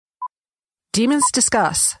Demons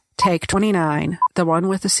Discuss, Take 29, the one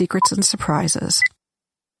with the secrets and surprises.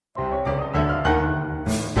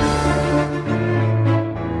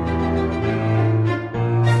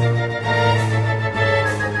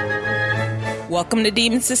 Welcome to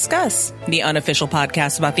Demons Discuss, the unofficial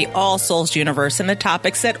podcast about the All Souls universe and the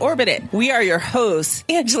topics that orbit it. We are your hosts,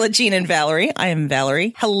 Angela, Jean, and Valerie. I am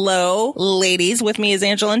Valerie. Hello, ladies. With me is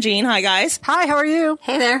Angela and Jean. Hi, guys. Hi, how are you?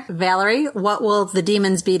 Hey there, Valerie. What will the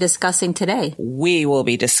demons be discussing today? We will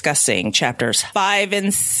be discussing chapters 5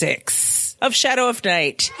 and 6 of Shadow of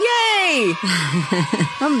Night. Yay!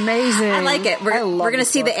 Amazing. I like it. We're going to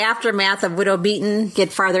see the aftermath of Widow Beaton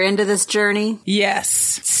get farther into this journey. Yes.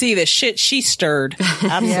 See the shit she stirred.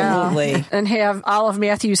 Absolutely. Yeah. And have all of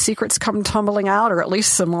Matthew's secrets come tumbling out, or at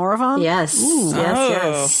least some more of them? Yes. Ooh.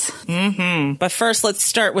 Yes. Mm-hmm. But first, let's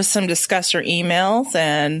start with some discusser emails,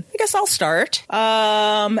 and I guess I'll start.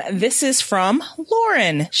 This is from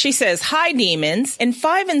Lauren. She says, "Hi, demons. In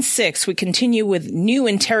 5 and 6, we continue with new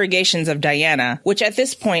interrogations of Diana, which at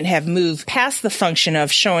this point have moved past the function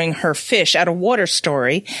of showing her fish out of water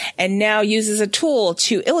story, and now uses a tool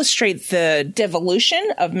to illustrate the devolution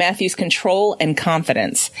of Matthew's control and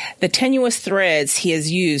confidence. The tenuous threads he has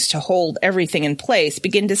used to hold everything in place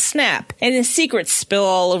begin to snap, and his secrets spill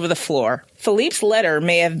all over the floor. Philippe's letter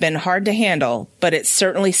may have been hard to handle, but it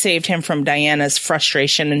certainly saved him from Diana's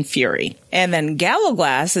frustration and fury." And then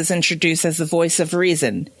Gallowglass is introduced as the voice of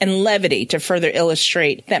reason and levity to further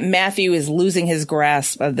illustrate that Matthew is losing his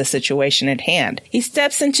grasp of the situation at hand. He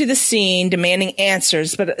steps into the scene demanding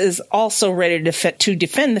answers, but is also ready to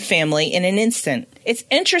defend the family in an instant. It's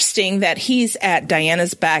interesting that he's at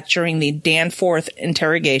Diana's back during the Danforth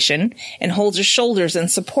interrogation and holds her shoulders and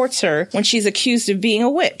supports her when she's accused of being a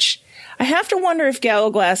witch. I have to wonder if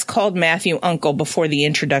Gallowglass called Matthew uncle before the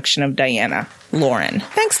introduction of Diana. Lauren.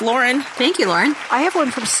 Thanks, Lauren. Thank you, Lauren. I have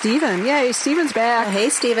one from Steven. Yay, Steven's back. Hey,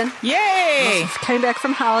 Steven. Yay! Came back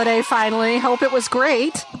from holiday finally. Hope it was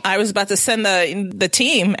great. I was about to send the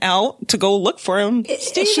team out to go look for him.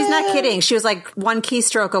 Steven. She's not kidding. She was like one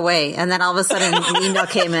keystroke away, and then all of a sudden an email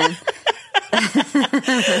came in.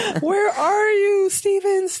 Where are you,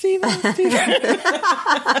 Steven?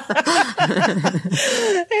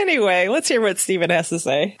 Anyway, let's hear what Steven has to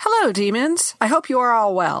say. Hello, demons. I hope you are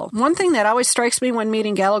all well. One thing that always strikes me when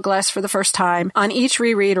meeting Gallowglass for the first time on each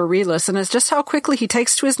reread or re-listen is just how quickly he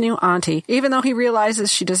takes to his new auntie, even though he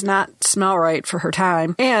realizes she does not smell right for her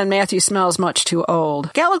time, and Matthew smells much too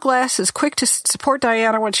old. Gallowglass is quick to support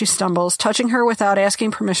Diana when she stumbles, touching her without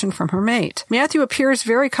asking permission from her mate. Matthew appears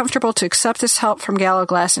very comfortable to accept this help from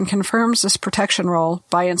Gallowglass and confirms this protection role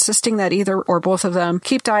by insisting that either or both of them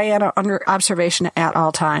keep Diana under observation at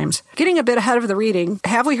all times. Getting a bit ahead of the reading,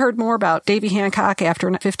 have we heard more about Davy Hancock after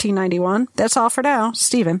 1591? That's all for now.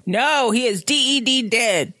 Stephen. No, he is DED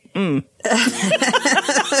dead.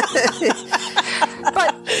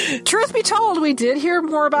 But truth be told, we did hear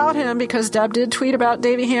more about him because Deb did tweet about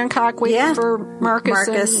Davy Hancock waiting for Marcus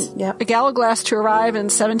and Gallowglass to arrive in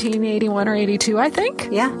 1781 or 82, I think.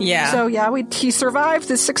 Yeah. So, he survived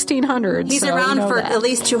the 1600s. He's around for at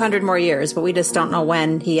least 200 more years, but we just don't know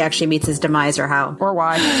when he actually meets his demise or how. Or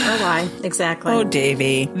why. Exactly. Oh,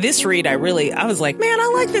 Davy. This read, I was like, man,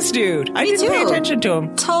 I like this dude. I didn't pay attention to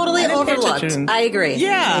him. Totally overlooked. I agree.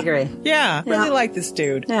 Yeah. I agree. Yeah. Really like this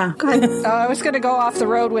dude. Yeah. Go ahead. I was going to go off the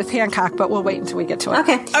road with Hancock, but we'll wait until we get to it.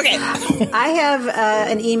 Okay. I have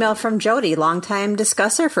an email from Jody, longtime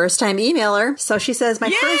discusser, first-time emailer. So she says,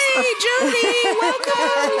 Jody! Welcome!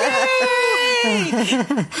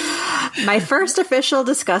 Yay! My first official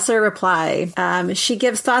discusser reply. She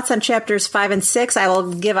gives thoughts on chapters 5 and 6. I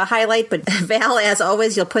will give a highlight, but Val, as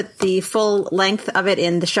always, you'll put the full length of it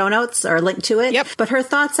in the show notes or link to it. Yep. But her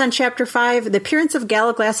thoughts on chapter 5, the appearance of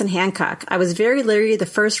Gallowglass and Hancock. I was very leery the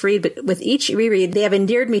first read, but with each reread, they have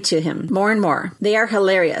endeared me to him more and more. They are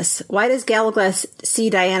hilarious. Why does Gallowglass see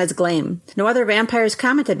Diana's gleam? No other vampires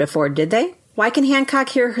commented before, did they? Why can Hancock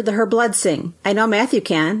hear her blood sing? I know Matthew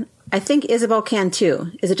can. I think Isabeau can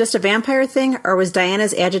too. Is it just a vampire thing, or was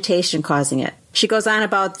Diana's agitation causing it? She goes on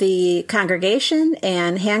about the congregation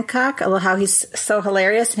and Hancock, how he's so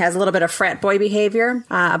hilarious and has a little bit of frat boy behavior.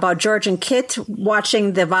 About George and Kit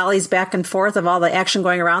watching the volleys back and forth of all the action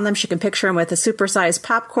going around them. She can picture him with a supersized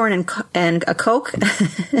popcorn and a Coke.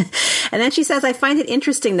 And then she says, I find it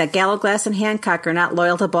interesting that Gallowglass and Hancock are not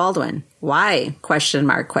loyal to Baldwin. Why? Question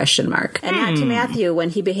mark, question mark. And not to Matthew when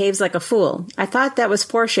he behaves like a fool. I thought that was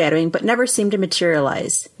foreshadowing, but never seemed to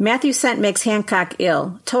materialize. Matthew's scent makes Hancock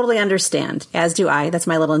ill. Totally understand. As do I. That's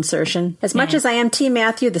my little insertion. As much as I am Team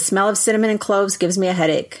Matthew, the smell of cinnamon and cloves gives me a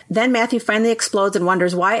headache. Then Matthew finally explodes and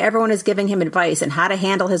wonders why everyone is giving him advice and how to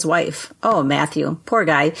handle his wife. Oh, Matthew. Poor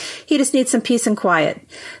guy. He just needs some peace and quiet.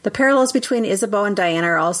 The parallels between Isabeau and Diana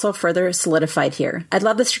are also further solidified here. I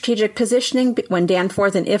love the strategic positioning when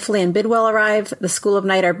Danforth and Iffley and Bidwell arrive. The School of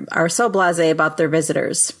Night are so blasé about their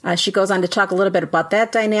visitors. She goes on to talk a little bit about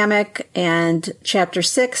that dynamic and chapter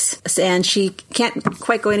 6, and she can't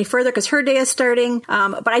quite go any further because her day is starting.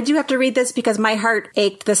 But I do have to read this because my heart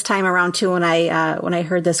ached this time around too when I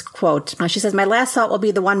heard this quote. She says, "My last thought will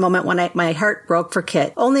be the one moment when my heart broke for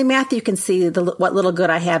Kit. Only Matthew can see what little good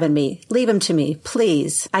I have in me. Leave him to me,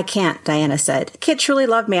 please." "I can't," Diana said. Kit truly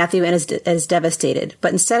loved Matthew and is devastated.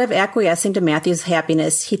 But instead of acquiescing to Matthew's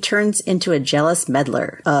happiness, he turns into a jealous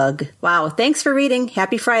meddler. Ugh. Wow. Thanks for reading.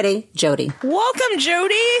 Happy Friday, Jody. Welcome,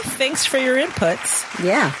 Jody. Thanks for your inputs.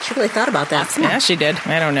 Yeah, she really thought about that. Yeah, she did.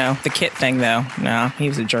 I don't know. The Kit thing, though. No, he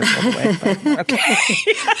was a jerk all the way. But, okay.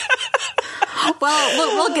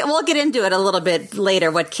 Well, we'll get into it a little bit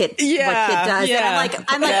later. What Kit does. Yeah. And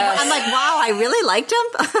I'm like, wow, I really liked him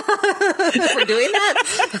for doing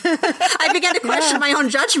that. I began to question my own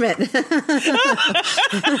judgment.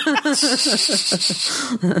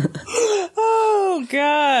 Oh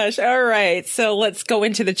gosh! All right, so let's go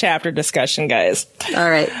into the chapter discussion, guys. All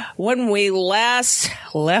right. When we last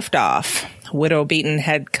left off, Widow Beaton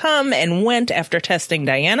had come and went after testing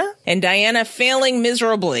Diana, and Diana failing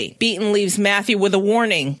miserably. Beaton leaves Matthew with a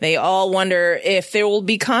warning. They all wonder if there will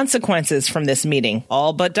be consequences from this meeting.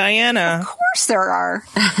 All but Diana. Of course there are.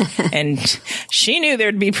 And she knew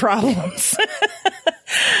there'd be problems.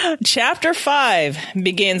 Chapter 5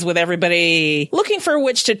 begins with everybody looking for a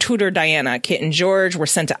witch to tutor Diana. Kit and George were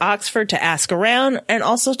sent to Oxford to ask around and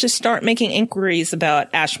also to start making inquiries about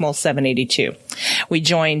Ashmole 782. We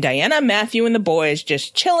join Diana, Matthew, and the boys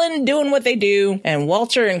just chilling, doing what they do. And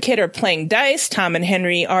Walter and Kit are playing dice. Tom and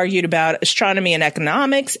Henry argued about astronomy and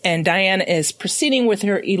economics. And Diana is proceeding with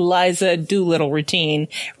her Eliza Doolittle routine,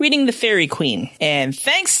 reading The Fairy Queen. And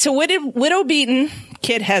thanks to Widow Beaton,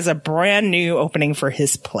 Kit has a brand new opening for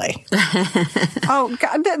his play. Oh,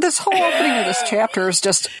 God, this whole opening of this chapter is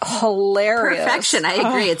just hilarious. Perfection. I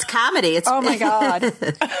agree. It's comedy. Oh, my God.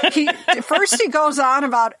 First he goes on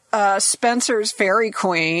about Spencer's Fairy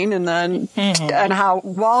Queen and then and how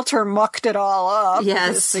Walter mucked it all up.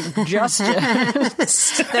 Yes. Suggestion.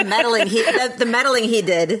 The meddling he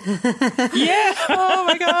did. Yeah. Oh,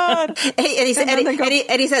 my God. And he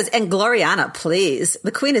says, "And Gloriana, please.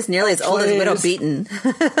 The Queen is nearly as old as Widow Beaton."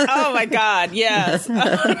 Oh, my God. Yes.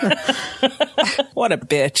 What a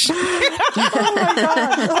bitch. Oh, my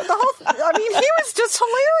God. He was just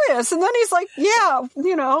hilarious. And then he's like, yeah,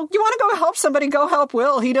 you want to go help somebody, go help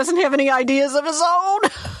Will. He doesn't have any ideas of his own.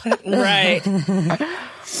 Right.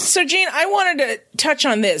 So, Jean, I wanted to touch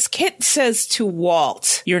on this. Kit says to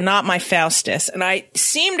Walt, "You're not my Faustus." And I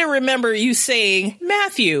seem to remember you saying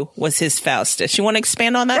Matthew was his Faustus. You want to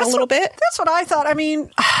expand on that a little bit? That's what I thought.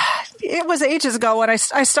 It was ages ago when I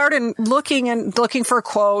started looking for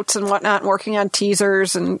quotes and whatnot, and working on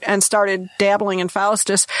teasers and started dabbling in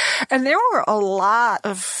Faustus. And there were a lot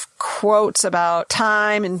of quotes about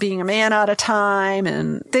time and being a man out of time,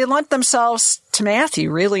 and they lent themselves to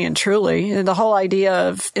Matthew, really and truly. And the whole idea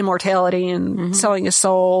of immortality and selling his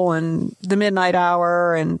soul and the midnight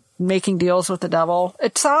hour and making deals with the devil.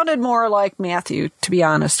 It sounded more like Matthew, to be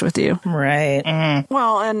honest with you. Right. Mm.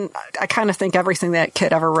 Well, and I kind of think everything that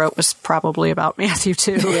Kit ever wrote was probably about Matthew,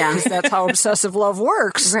 too. Yeah. Because that's how obsessive love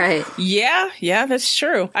works. Right. Yeah, that's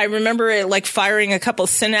true. I remember it firing a couple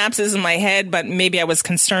synapses in my head, but maybe I was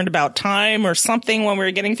concerned about time or something when we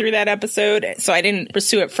were getting through that episode, so I didn't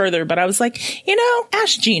pursue it further. But I was like,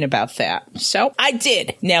 ask Jean about that. So I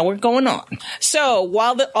did. Now we're going on. So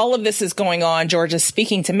while all of this is going on, George is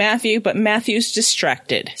speaking to Matthew, but Matthew's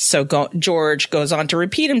distracted. So George goes on to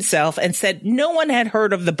repeat himself and said no one had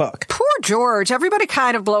heard of the book. Poor George. Everybody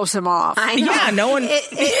kind of blows him off. I know. Yeah, no one.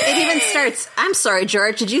 It even starts, "I'm sorry,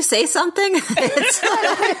 George, did you say something?"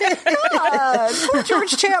 God, poor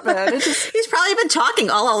George Chapman. He's probably been talking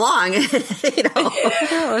all along.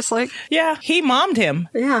 It's like, yeah, he mommed him.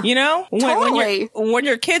 Yeah. Totally. When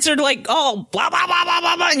your kids are like, oh, blah, blah, blah, blah,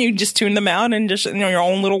 blah, blah, and you just tune them out and just in your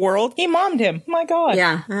own little world, he mommed him. My God.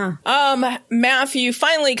 Yeah. Matthew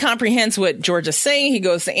finally comprehends what George is saying. He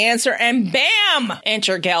goes to answer, and bam!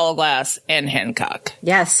 Enter Gallowglass and Hancock.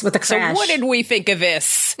 Yes, with the So crash. what did we think of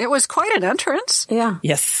this? It was quite an entrance. Yeah.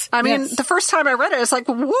 Yes. I mean, the first time I read it, it's like,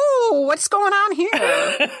 whoa, what's going on here?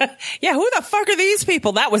 Yeah, who the fuck are these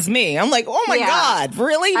people? That was me. I'm like, oh my Yeah. God,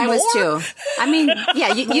 really? I More? was too. I mean,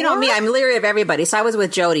 yeah, you know me. I'm leery of everybody. So I was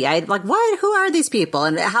with Jody. I like, what? Who are these people?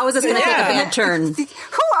 And how is this going to take a bad turn? Who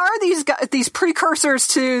are these guys, these precursors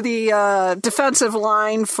to the defensive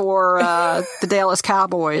line for the Dallas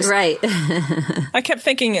Cowboys? Right. I kept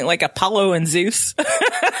thinking like Apollo and Zeus.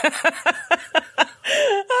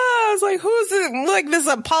 I was like, who's it? Like this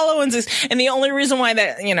Apollo and Zeus? And the only reason why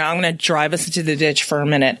that, I'm going to drive us into the ditch for a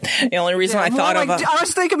minute. The only reason I thought like, of I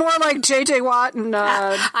was thinking more like J.J. Watt and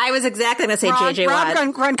I was exactly going to say J.J. Watt.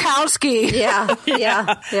 Rob Gronkowski. Yeah.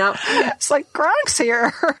 It's like Gronk's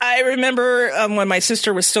here. I remember when my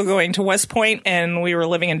sister was still going to West Point and we were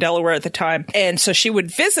living in Delaware at the time. And so she would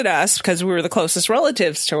visit us because we were the closest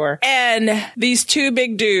relatives to her. And these two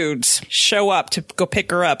big dudes show up to go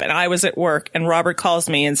pick her up. And I was at work and Robert calls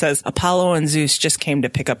me and says, Apollo and Zeus just came to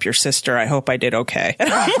pick up your sister. I hope I did okay. And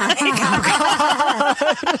I'm like, oh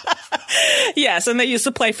God. Yes. And they used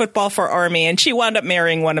to play football for Army and she wound up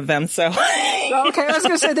marrying one of them. So. Okay, I was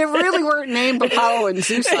going to say they really weren't named Apollo and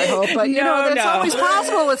Zeus, I hope. But, that's always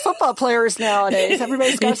possible with football players nowadays.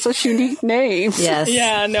 Everybody's got such unique names. Yes.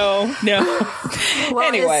 Yeah, no. Well,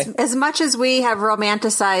 Anyway. as much as we have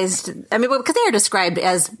romanticized, I mean, because they are described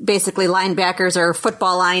as basically linebackers or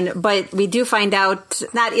football line, but we do find out,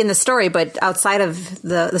 not in the story, but outside of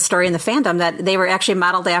the story in the fandom, that they were actually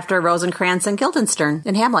modeled after Rosencrantz and Guildenstern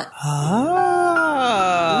in Hamlet.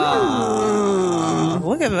 Oh,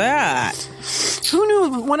 look at that. Who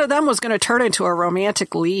knew one of them was going to turn into a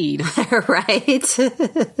romantic lead? Right?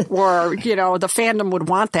 Or, the fandom would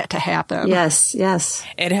want that to happen. Yes.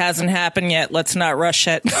 It hasn't happened yet. Let's not rush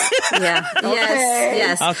it. Yeah.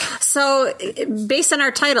 Yes. Okay. So, based on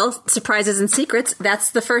our title, Surprises and Secrets, that's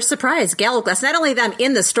the first surprise. Gallowglass. Not only them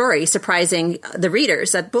in the story surprising the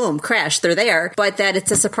readers that, boom, crash, they're there, but that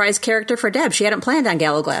it's a surprise character for Deb. She hadn't planned on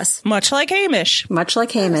Gallowglass. Much like Hamish.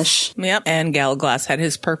 Yep. And Gallowglass had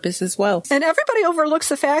his purpose as well. And everybody overlooks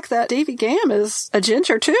the fact that Davy Gam is a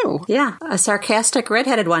ginger, too. Yeah. A sarcastic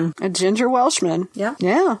redheaded one. A ginger Welshman. Yep.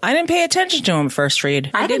 Yeah. I didn't pay attention to him first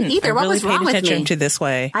read. I didn't either. What really was wrong paid with attention me? to this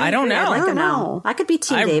way. I don't agree. know. I'd like to know. know. I could be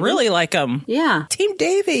Team Davy. I really like him. Yeah. Team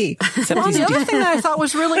Davy. Except Well, he's the other thing that I thought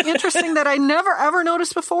was really interesting that I never ever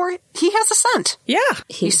noticed before, he has a scent. yeah.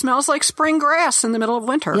 He smells like spring grass in the middle of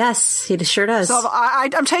winter. Yes, he sure does. So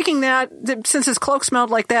I'm taking that since his cloak smelled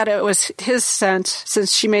like that, it was his scent.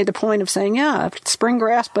 Since she made the point of saying, "Yeah, it's spring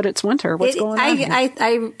grass, but it's winter. What's going on?"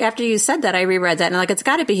 I after you said that, I reread that, and it's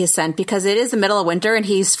got to be his scent because it is the middle of winter, and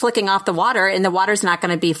he's flicking off the water, and the water's not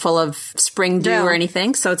going to be full of spring dew or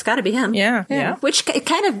anything, so it's got to be him. Yeah. Which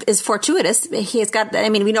kind of is fortuitous. He has got. I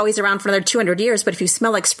mean, we know he's around for another 200 years, but if you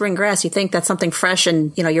smell like spring grass, you think that's something fresh,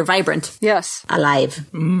 and you're vibrant. Yes. Alive.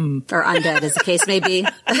 Or undead, as the case may be.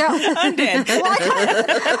 Yeah. Undead.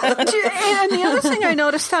 And the other thing I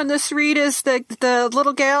noticed on this read is the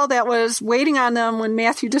little gal that was waiting on them when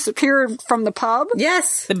Matthew disappeared from the pub.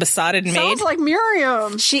 Yes. The besotted maid. Sounds like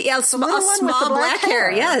Miriam. She a little one with small the black hair.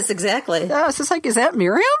 hair. Yes, exactly. Yes, it's like, is that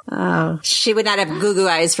Miriam? Oh, she would not have goo-goo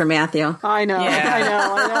eyes for Matthew. I know.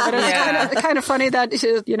 But it's kind of funny that,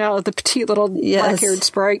 the petite little black-haired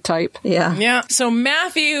sprite type. Yeah. Yeah. So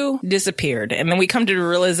Matthew disappeared. And then we come to the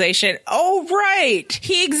realization, oh, right.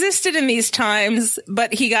 He existed in these times,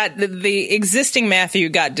 but he got the existing Matthew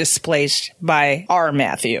got displaced by our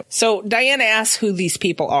Matthew. So Diana asks who these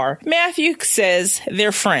people are. Matthew says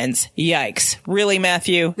they're friends. Yikes. Really,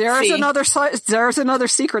 Matthew? There's another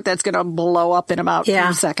secret that's going to blow up in about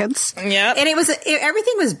 3 seconds. Yeah. And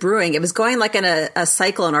everything was brewing. It was going like in a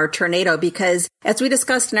cyclone or a tornado because, as we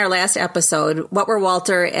discussed in our last episode, what were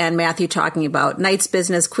Walter and Matthew talking about? Knight's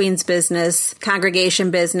business, Queen's business,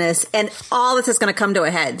 congregation business, and all this is going to come to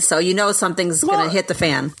a head. So something's going to hit the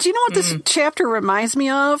fan. Do you know what this chapter reminds me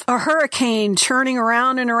of? A hurricane churning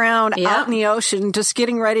around and around out in the ocean, just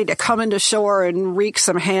getting ready to come into shore and wreak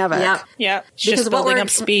some havoc. Yep. Yeah. Just building up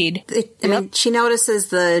speed. I mean, she notices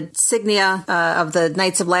the insignia of the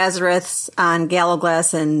Knights of Lazarus on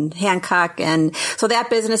Gallowglass and Hancock, and so that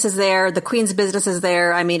business is there. The Queen's business is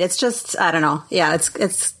there. I mean, it's just, I don't know. Yeah,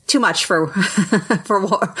 it's too much for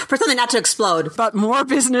for something not to explode. But more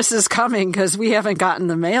business is coming because we haven't gotten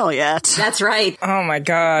the mail yet. That's right. Oh my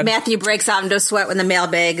God. Matthew breaks out into a sweat when the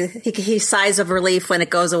mailbag. He sighs of relief when it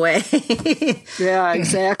goes away. Yeah,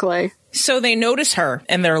 exactly. So they notice her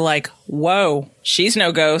and they're like, whoa, she's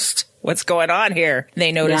no ghost. what's going on here?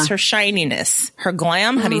 They notice her shininess, her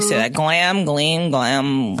glam. How do you say that? Glam, gleam,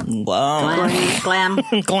 glam, glam.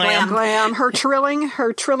 Her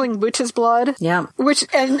trilling witch's blood. Yeah.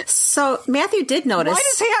 So Matthew did notice.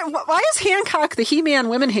 Why is Hancock the He-Man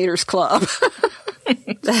Women Haters Club?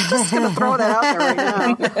 Just gonna throw that out there right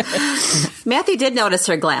now. Matthew did notice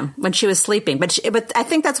her glam when she was sleeping, but I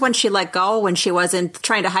think that's when she let go, when she wasn't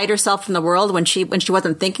trying to hide herself from the world, when she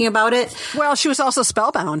wasn't thinking about it. Well, she was also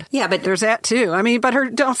spellbound. Yeah, but there's that too. I mean,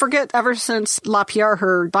 but don't forget, ever since Lapierre,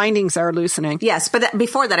 her bindings are loosening. Yes, but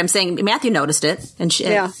before that, I'm saying Matthew noticed it, and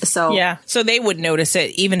so they would notice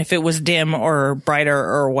it, even if it was dim or brighter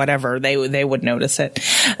or whatever. They would notice it.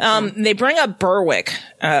 They bring up Berwick,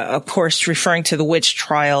 of course, referring to the witch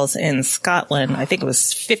trials in Scotland. I think it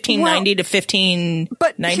was 1590 to 1592.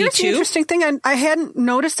 But here's the interesting thing I hadn't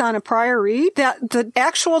noticed on a prior read, that the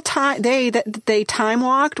actual time they time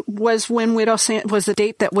walked was when was the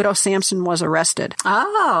date that Widow Sampson was arrested.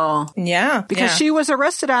 Oh, yeah, because she was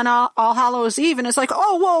arrested on All Hallows Eve, and it's like,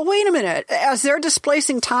 oh, well, wait a minute, as they're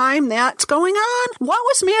displacing time, that's going on. What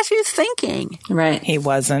was Matthew thinking? Right, he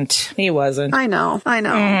wasn't. I know.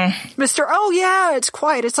 Mr. Oh yeah, it's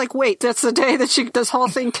quiet. It's like, wait, that's the day that this whole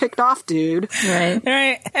thing kicked off, dude.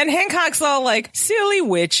 Right. And Hancock's all like, silly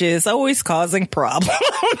witches always causing problems.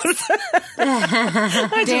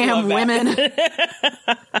 Damn women.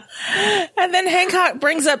 And then Hancock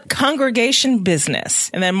brings up congregation business.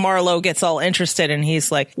 And then Marlowe gets all interested and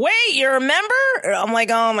he's like, wait, you're a member? I'm like,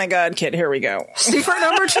 oh my God, kid, here we go. Secret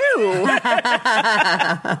number 2.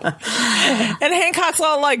 And Hancock's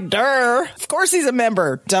all like, durr, of course he's a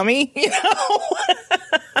member, dummy. You know?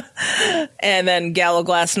 And then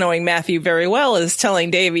Gallowglass, knowing Matthew very well, is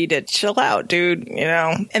telling Davy to chill out, dude, you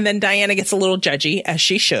know. And then Diana gets a little judgy, as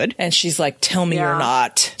she should. And she's like, tell me you're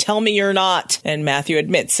not. Tell me you're not. And Matthew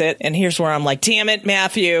admits it. And here's where I'm like, damn it,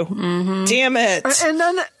 Matthew. Mm-hmm. Damn it.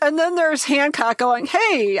 And then there's Hancock going,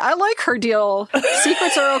 hey, I like her deal.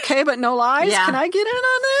 Secrets are okay, but no lies. Yeah. Can I get in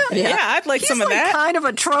on that? Yeah, I'd like some of that. He's kind of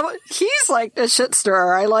a trouble. He's like a shit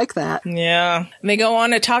stirrer. I like that. Yeah. And they go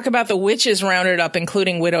on to talk about the witches rounded up,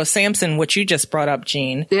 including Widow Sampson, which you just brought up,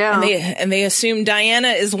 Jean. Yeah. And they assume Diana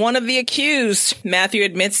is one of the accused. Matthew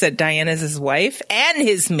admits that Diana's his wife and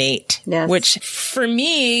his mate. Yes. Which, for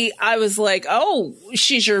me, I was like, oh,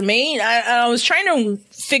 she's your mate? I was trying to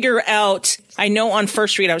figure out... I know on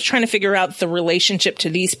first read, I was trying to figure out the relationship to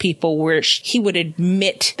these people where he would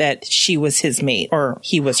admit that she was his mate or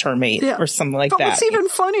he was her mate or something like that. But what's even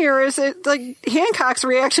funnier is Hancock's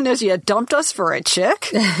reaction is, you dumped us for a chick?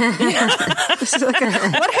 It's like,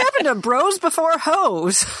 what happened to bros before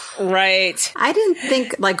hoes? Right. I didn't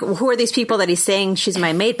think, who are these people that he's saying she's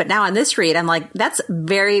my mate? But now on this read, I'm like, that's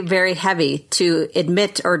very, very heavy to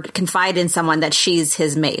admit or confide in someone that she's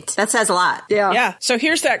his mate. That says a lot. Yeah. Yeah. So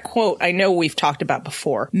here's that quote I know we've talked about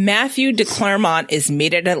before. Matthew de Clermont is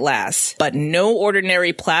mated at last, but no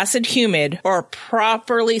ordinary placid humid or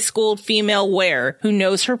properly schooled female ware who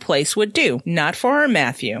knows her place would do. Not for our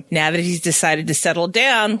Matthew. Now that he's decided to settle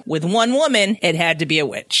down with one woman, it had to be a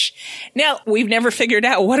witch. Now, we've never figured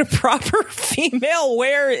out what a proper female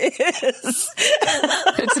ware is.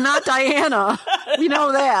 It's not Diana. You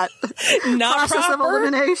know that. Not process proper, of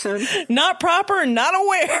elimination. Not proper, not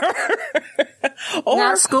aware. Or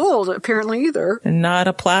not schooled, apparently, either. Not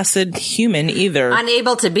a placid human, either.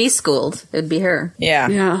 Unable to be schooled. It would be her. Yeah.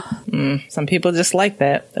 Yeah. Some people just like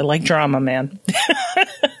that. They like drama, man.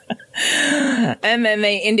 And then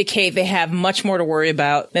they indicate they have much more to worry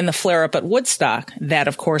about than the flare-up at Woodstock. That,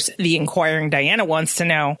 of course, the inquiring Diana wants to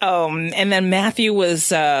know. And then Matthew was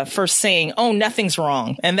first saying, oh, nothing's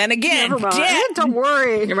wrong. And then again, don't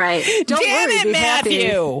worry. Right. Damn it,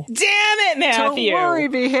 Matthew. Damn it, Matthew. Don't worry,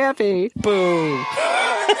 be happy. Boo.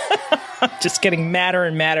 Just getting madder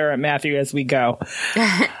and madder at Matthew as we go.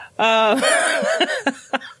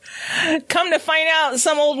 Come to find out,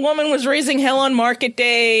 some old woman was raising hell on market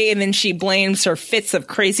day, and then she blames her fits of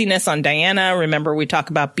craziness on Diana. Remember, we talk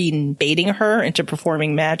about baiting her into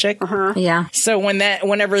performing magic? Uh-huh. Yeah. So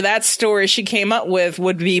whenever that story she came up with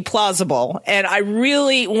would be plausible. And I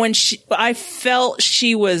really, I felt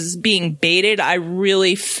she was being baited, I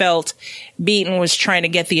really felt Beaton was trying to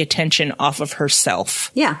get the attention off of herself.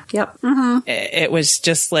 Yeah. Yep. Mm-hmm. It was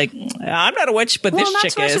just like, I'm not a witch, but this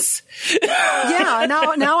chick is. Yeah.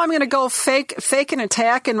 Now I'm going to go fake an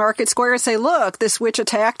attack in Market Square and say, look, this witch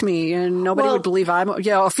attacked me, and nobody would believe I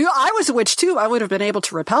was a witch too, I would have been able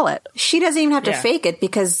to repel it. She doesn't even have to fake it,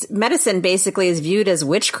 because medicine basically is viewed as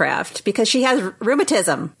witchcraft because she has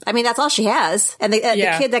rheumatism. I mean, that's all she has. And the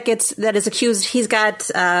kid that is accused, he's got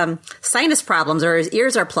sinus problems or his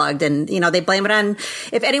ears are plugged, and they blame it on,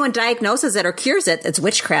 if anyone diagnoses it or cures it, it's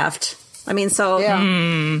witchcraft. I mean, so...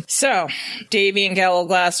 Yeah. So, Davy and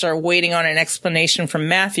Gallowglass are waiting on an explanation from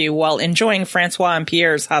Matthew while enjoying Francois and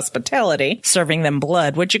Pierre's hospitality, serving them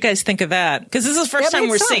blood. What'd you guys think of that? Because this is the first time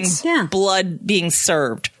we're seeing blood being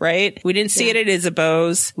served, right? We didn't see it at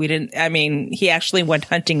Isabeau's. We didn't... I mean, he actually went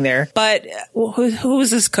hunting there. But who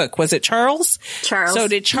was his cook? Was it Charles? Charles. So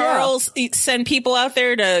did Charles send people out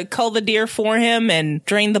there to cull the deer for him and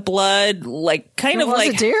drain the blood? Like, kind of was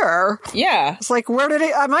like... a deer. Yeah. It's like, where did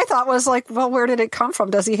it... My thought was like, well, where did it come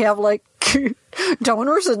from? Does he have, like,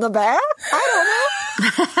 donors in the back? I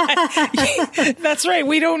don't know. That's right.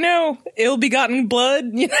 We don't know. Ill-begotten blood,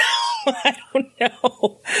 you know? I don't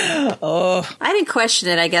know. Oh. I didn't question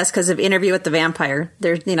it, I guess, because of Interview with the Vampire.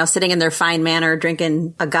 They're, sitting in their fine manner,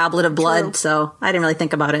 drinking a goblet of blood, True. So I didn't really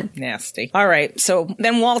think about it. Nasty. All right. So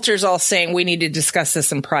then Walter's all saying, we need to discuss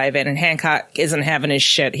this in private, and Hancock isn't having his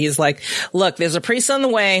shit. He's like, look, there's a priest on the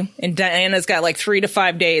way, and Diana's got like 3 to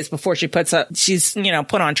 5 days before she's,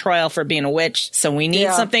 put on trial for being a witch. So we need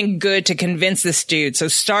something good to convince this dude. So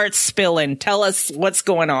start spilling. Tell us what's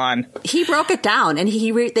going on. He broke it down, and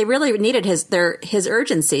they really needed his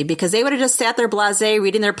urgency, because they would have just sat there blasé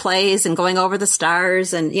reading their plays and going over the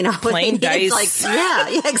stars and playing dice. Like,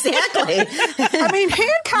 yeah, exactly. I mean,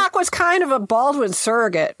 Hancock was kind of a Baldwin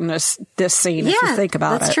surrogate in this scene, if you think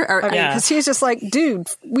about it. That's true. I mean, because he's just like, dude,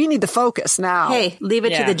 we need to focus now. Hey, leave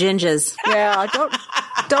it to the gingers. Yeah,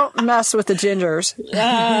 don't mess with the gingers.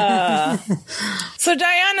 So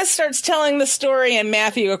Diana starts telling the story, and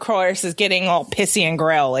Matthew, of course, is getting all pissy and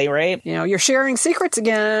growly, right? You're sharing secrets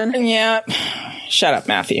again. Yeah. Shut up,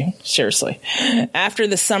 Matthew. Seriously. After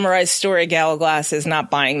the summarized story, Gallowglass is not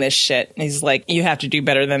buying this shit. He's like, you have to do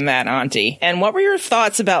better than that, Auntie. And what were your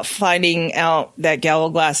thoughts about finding out that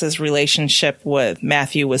Gallowglass's relationship with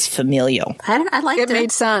Matthew was familial? I liked it. It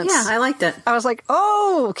made sense. Yeah, I liked it. I was like,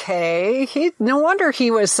 okay. No wonder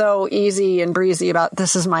he was so easy and breezy about,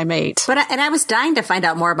 this is my mate. And I was dying to find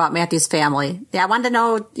out more about Matthew's family. Yeah, I wanted to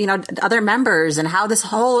know, other members and how this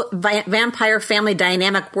whole vampire family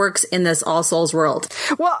dynamic works in this All Souls world.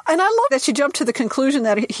 Well, and I love that she jumped to the conclusion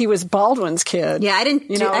that he was Baldwin's kid. Yeah, I didn't.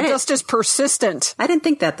 Just as persistent. I didn't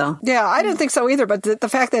think that, though. Yeah, I didn't think so either. But the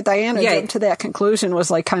fact that Diana jumped to that conclusion was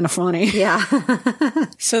like kind of funny. Yeah.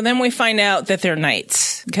 So then we find out that they're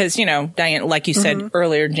knights because Diana, like you said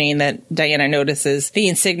earlier, Jean, that Diana notices the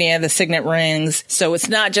insignia, the signet rings. So it's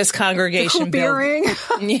not just congregation building.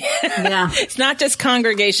 Yeah. It's not just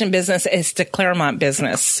congregation business. It's the Claremont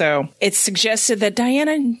business. So it's suggested that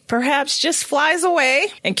Diana perhaps just flies away,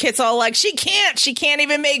 and Kit's all like, she can't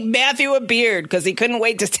even make Matthew a beard because he couldn't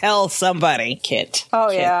wait to tell somebody. Kit. Oh,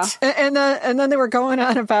 Kit. Yeah. And then they were going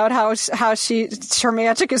on about how her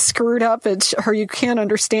magic is screwed up and you can't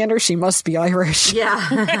understand her. She must be Irish. Yeah.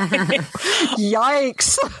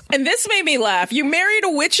 Yikes. And this made me laugh. You married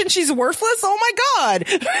a witch and she's worthless? Oh my God.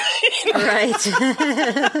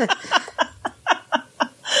 Right.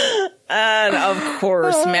 And of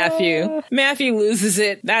course, Matthew loses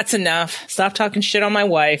it. That's enough. Stop talking shit on my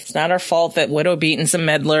wife. It's not our fault that Widow Beaton's a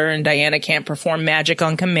meddler and Diana can't perform magic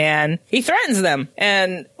on command. He threatens them.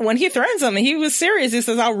 And when he threatens them, he was serious. He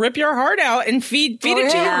says, I'll rip your heart out and feed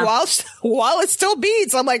it to you while it still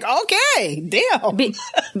beats. I'm like, okay, damn.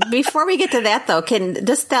 Before we get to that, though,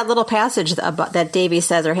 that little passage about that Davy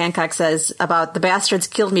says or Hancock says about the bastards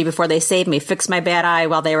killed me before they saved me, fixed my bad eye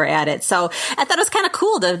while they were at it. So I thought it was kind of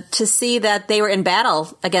cool to see that they were in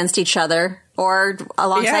battle against each other or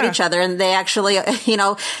alongside each other. And they actually, I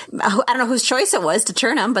don't know whose choice it was to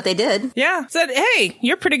turn them, but they did. Yeah. Said, hey,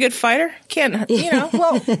 you're a pretty good fighter.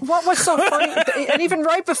 Well, what was so funny, and even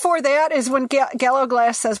right before that is when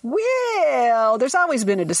Gallowglass says, well, there's always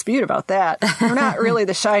been a dispute about that. We're not really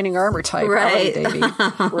the shining armor type, right, Davy?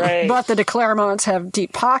 Right. But the de Claremonts have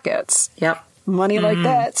deep pockets. Yep. Money like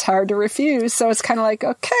that's hard to refuse. So it's kind of like,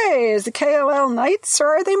 okay, is the KOL knights or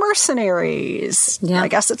are they mercenaries? Yeah. I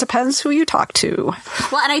guess it depends who you talk to.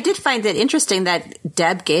 Well, and I did find it interesting that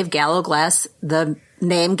Deb gave Gallowglass the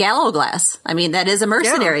name Gallowglass. I mean, that is a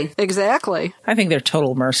mercenary. Yeah, exactly. I think they're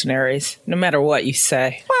total mercenaries, no matter what you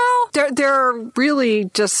say. Well, they're really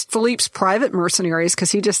just Philippe's private mercenaries because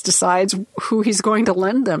he just decides who he's going to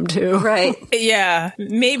lend them to. Right. Yeah.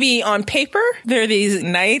 Maybe on paper, they're these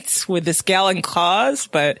knights with this gallant cause,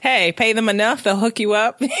 but hey, pay them enough, they'll hook you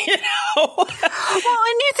up, Well,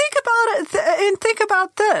 and you think about it, and think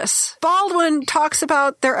about this. Baldwin talks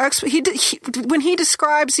about their when he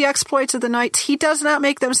describes the exploits of the knights, he does not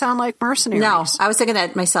make them sound like mercenaries. No, I was thinking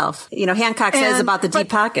that myself. Hancock says about the deep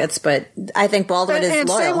pockets, but I think Baldwin is loyal. And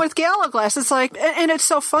same with Gallaglass. It's like, and it's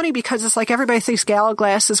so funny because it's like everybody thinks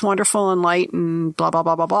Gallaglass is wonderful and light and blah, blah,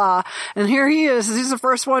 blah, blah, blah. And here he is. He's the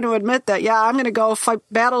first one to admit that, yeah, I'm going to go fight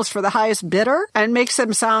battles for the highest bidder, and makes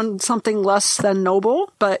him sound something less than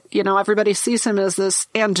noble. But, you know, everybody sees him as this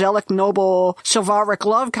angelic, noble, chivalric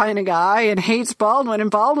love kind of guy and hates Baldwin.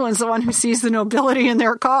 And Baldwin's the one who sees the nobility in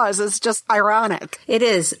their cause. It's just ironic. It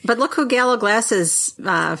is. But look who Gallaglass's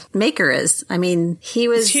maker is. I mean, he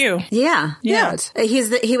was... It's Hugh. Yeah. Yeah.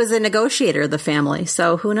 He was a negotiator of the family,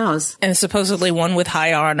 so who knows? And supposedly one with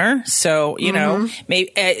high honor. So, you know,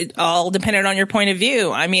 maybe it all depended on your point of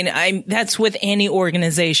view. I mean, that's with any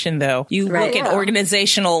organization, though. You look at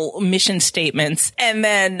organizational mission statements, and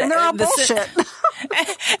then they're all bullshit.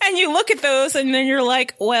 And you look at those, and then you're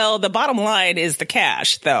like, well, the bottom line is the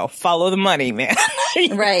cash, though. Follow the money, man.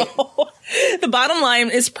 Right. Know? The bottom line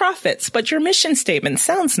is profits, but your mission statement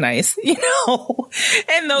sounds nice, you know.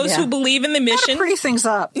 And those who believe in the mission, pretty things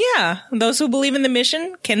up. Yeah, those who believe in the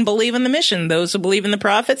mission can believe in the mission. Those who believe in the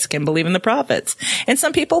profits can believe in the profits. And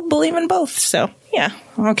some people believe in both. So, yeah.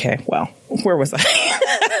 Okay. Well, where was I?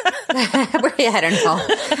 I don't know.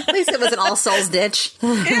 At least it was an All Souls ditch.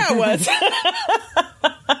 Yeah, it was.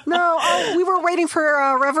 No, we were waiting for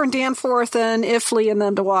Reverend Danforth and Ifley and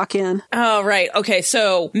them to walk in. Oh, right. Okay,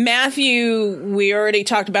 so Matthew, we already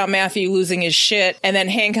talked about Matthew losing his shit, and then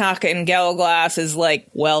Hancock and Gallaglass is like,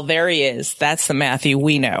 well, there he is. That's the Matthew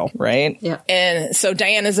we know, right? Yeah. And so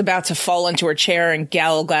Diana's about to fall into her chair, and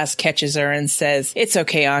Gallaglass catches her and says, it's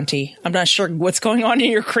okay, Auntie. I'm not sure what's going on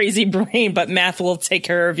in your crazy brain, but Matthew will take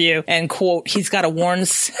care of you. And, quote, he's got a warm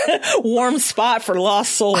spot for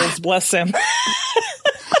lost souls, bless him.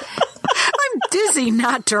 Dizzy,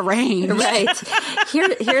 not deranged. Right.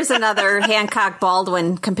 Here's another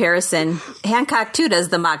Hancock-Baldwin comparison. Hancock, too, does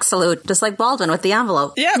the mock salute, just like Baldwin with the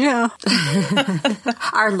envelope. Yep. Yeah.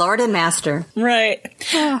 Our Lord and Master. Right.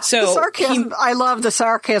 So the sarcasm, I love the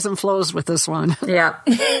sarcasm flows with this one. Yeah.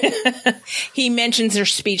 He mentions her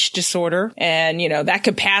speech disorder, and, you know, that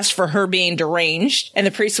could pass for her being deranged. And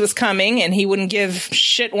the priest was coming, and he wouldn't give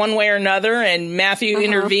shit one way or another, and Matthew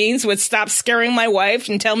intervenes with, stop scaring my wife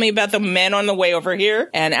and tell me about the men on the way over here.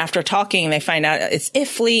 And after talking, they find out it's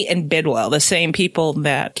Ifley and Bidwell, the same people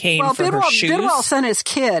that came for her shoes. Bidwell sent his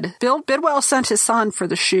kid. Bidwell sent his son for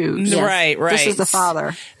the shoes. Yes. Right. This is the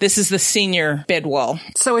father. This is the senior Bidwell.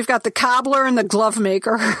 So we've got the cobbler and the glove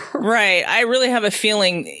maker. Right. I really have a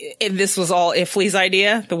feeling this was all Ifley's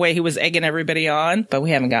idea, the way he was egging everybody on, but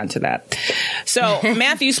we haven't gotten to that. So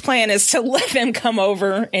Matthew's plan is to let them come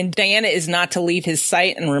over, and Diana is not to leave his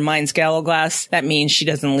sight and reminds Gallaglass that means she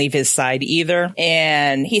doesn't leave his side either.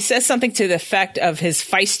 And he says something to the effect of his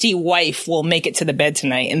feisty wife will make it to the bed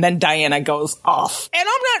tonight. And then Diana goes off. And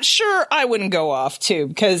I'm not sure I wouldn't go off too,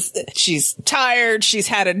 because she's tired. She's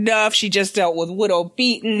had enough. She just dealt with Widow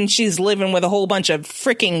Beaton. She's living with a whole bunch of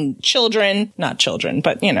freaking children. Not children,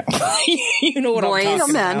 but you know, you know what Boys. I'm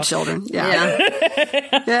talking Men, about. children.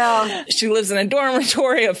 Yeah. Yeah. She lives in a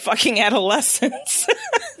dormitory of fucking adolescents.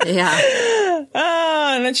 Yeah.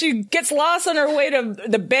 And then she gets lost on her way to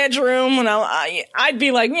the bedroom, and I'd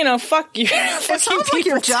be like, you know, fuck you. It sounds like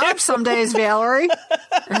your job some days, Valerie.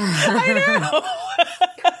 I know.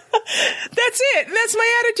 That's it. That's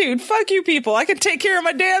my attitude. Fuck you people. I can take care of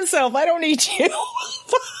my damn self. I don't need you.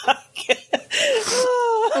 Fuck.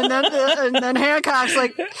 And then Hancock's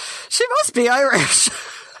like, she must be Irish.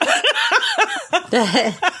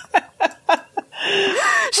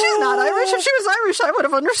 She's not Irish. If she was Irish, I would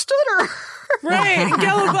have understood her. Right. And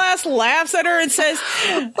Gallaglass laughs at her and says,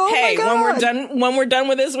 hey, when we're done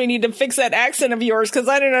with this, we need to fix that accent of yours, because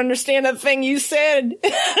I didn't understand a thing you said.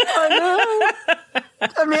 I know.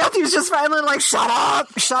 And Matthew's just finally like, shut up.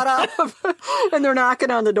 And they're knocking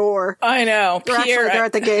on the door. I know. They're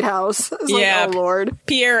at the gatehouse. It's like, oh, Lord.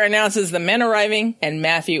 Pierre announces the men arriving, and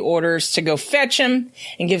Matthew orders to go fetch him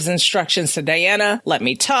and gives instructions to Diana. Let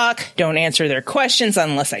me talk. Don't answer their questions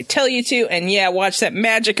unless I tell you to. And yeah, watch that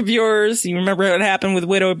magic of yours. You remember what happened with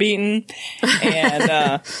Widow Beaton?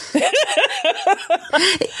 And,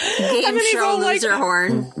 Game show loser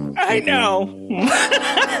horn. I know.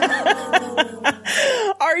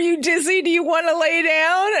 Are you dizzy? Do you want to lay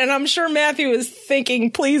down? And I'm sure Matthew is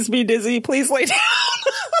thinking, please be dizzy. Please lay down.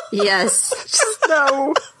 Yes.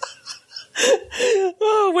 No.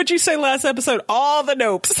 Oh, what'd you say last episode? All the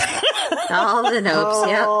nopes. All the nopes,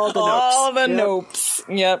 yep. All the nopes.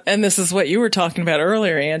 Yep. And this is what you were talking about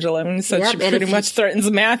earlier, Angela. I mean, so she pretty much threatens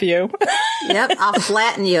Matthew. Yep, I'll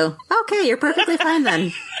flatten you. Okay, you're perfectly fine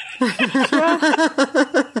then.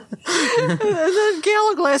 And then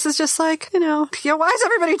Gallaglass is just like, why does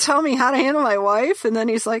everybody tell me how to handle my wife? And then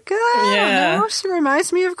he's like, I don't know, she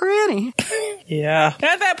reminds me of Granny. Yeah.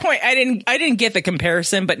 At that point, I didn't get the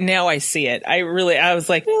comparison, but now I see it. I was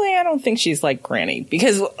like, really, I don't think she's like Granny,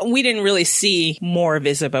 because we didn't really see more of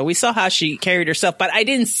Isabeau. We saw how she carried herself, but I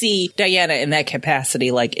didn't see Diana in that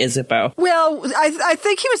capacity like Isabeau. Well, I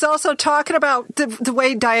think he was also talking about the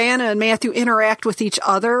way Diana and Matthew interact with each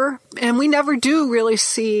other, and we never do really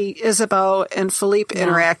see Isabeau and Philippe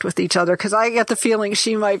interact with each other, because I get the feeling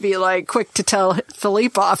she might be like quick to tell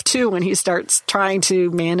Philippe off too when he starts trying to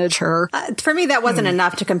manage her. For me, that wasn't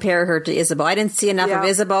enough to compare her to Isabeau. I didn't see enough of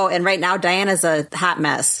Isabeau, and right now Diana's a hot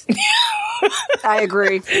mess. I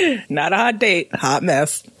agree. Not a hot date, hot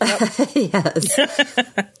mess. Yep. Yes.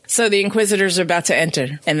 So the Inquisitors are about to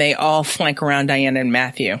enter, and they all flank around Diana and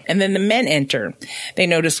Matthew. And then the men enter. They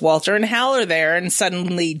notice Walter and Hal are there, and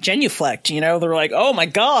suddenly genuflect. They're like, "Oh my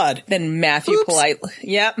God!" Then Matthew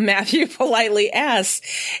politely asks,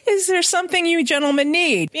 "Is there something you gentlemen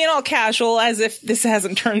need?" Being all casual, as if this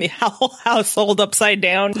hasn't turned the whole household upside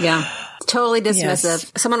down. Yeah. Totally dismissive.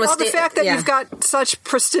 Yes. Someone was the fact that you've got such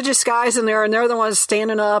prestigious guys in there, and they're the ones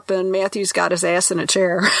standing up, and Matthew's got his ass in a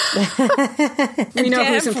chair. We know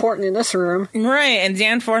who's important in this room, right? And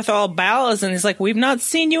Danforth all bows, and he's like, "We've not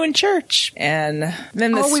seen you in church." And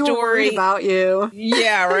then the we were worried about you.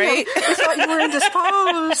 Yeah, right. We thought you were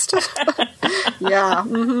indisposed. Yeah.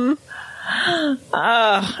 Mm-hmm.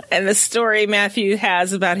 And the story Matthew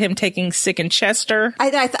has about him taking sick in Chester.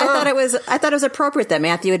 I thought it was appropriate that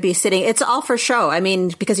Matthew would be sitting. It's all for show. I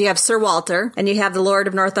mean, because you have Sir Walter and you have the Lord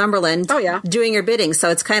of Northumberland doing your bidding. So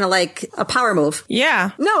it's kind of like a power move.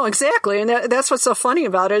 Yeah. No, exactly. And that's what's so funny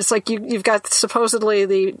about it. It's like you've got supposedly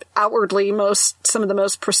the outwardly some of the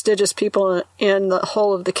most prestigious people in the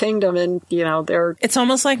whole of the kingdom. And, they're... It's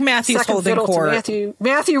almost like Matthew's holding court.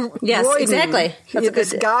 Matthew yes, Royden. Exactly.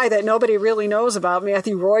 This guy that nobody really knows about,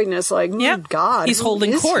 Matthew Royden, is like, God, he's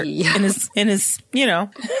holding court in his.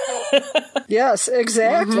 Yes,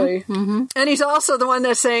 exactly. Mm-hmm, mm-hmm. And he's also the one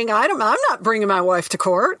that's saying, I'm not bringing my wife to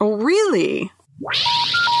court. Oh, really?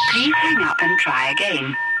 Please hang up and try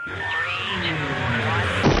again.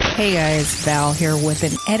 Hey guys, Val here with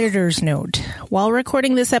an editor's note. While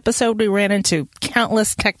recording this episode, we ran into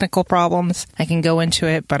countless technical problems. I can go into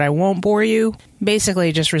it, but I won't bore you. Basically,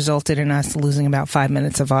 it just resulted in us losing about 5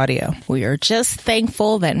 minutes of audio. We are just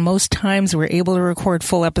thankful that most times we're able to record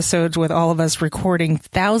full episodes with all of us recording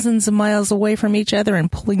thousands of miles away from each other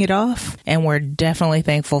and pulling it off. And we're definitely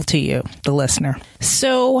thankful to you, the listener.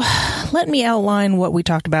 So, let me outline what we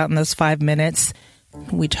talked about in those 5 minutes.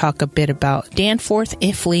 We talk a bit about Danforth,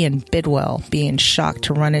 Iffley, and Bidwell being shocked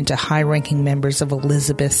to run into high-ranking members of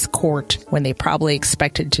Elizabeth's court when they probably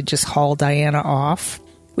expected to just haul Diana off.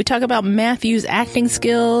 We talk about Matthew's acting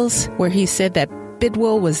skills, where he said that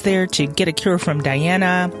Bidwell was there to get a cure from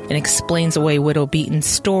Diana and explains away Widow Beaton's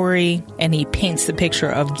story, and he paints the picture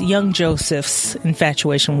of young Joseph's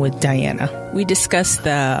infatuation with Diana. We discuss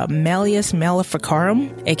the Malleus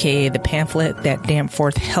Maleficarum, aka the pamphlet that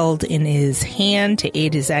Danforth held in his hand to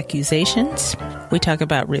aid his accusations. We talk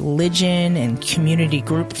about religion and community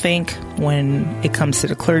groupthink when it comes to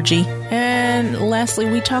the clergy. And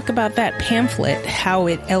lastly, we talk about that pamphlet, how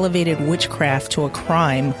it elevated witchcraft to a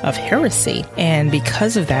crime of heresy. And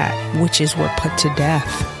because of that, witches were put to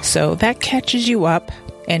death. So that catches you up.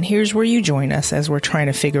 And here's where you join us as we're trying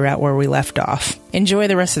to figure out where we left off. Enjoy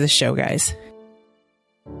the rest of the show, guys.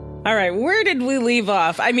 All right, where did we leave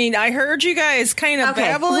off? I mean, I heard you guys kind of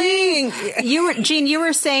babbling. Jean, you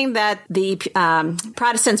were saying that the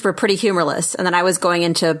Protestants were pretty humorless, and then I was going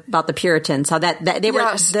into about the Puritans, how that they were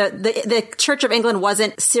the Church of England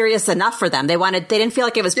wasn't serious enough for them. They didn't feel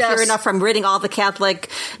like it was pure enough from ridding all the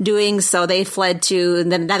Catholic doings, so they fled to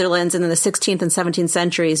the Netherlands in the 16th and 17th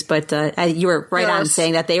centuries. But you were right on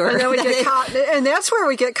saying that they were. And that's where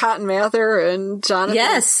we get Cotton Mather and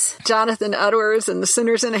Jonathan Edwards and the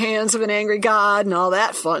Sinners in the Hands of an Angry God and all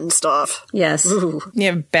that fun stuff. Yes. Ooh. You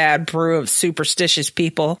have bad brew of superstitious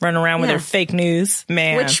people running around with their fake news.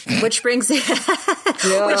 Man. Which brings which brings us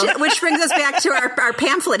back to our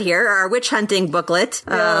pamphlet here, our witch hunting booklet,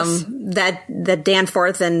 that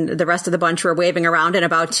Danforth and the rest of the bunch were waving around and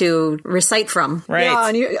about to recite from. Right. Yeah,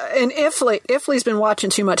 and Iffley's been watching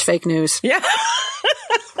too much fake news. Yeah.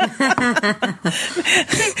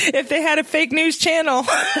 If they had a fake news channel. He'd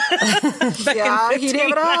have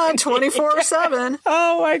it on 24/7.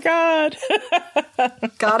 Oh my God.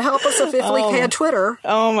 God help us if Iffley had Twitter.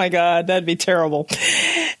 Oh my God, that'd be terrible.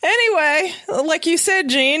 Anyway, like you said,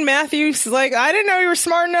 Jean, Matthew's like, I didn't know you were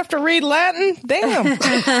smart enough to read Latin. Damn. Damn.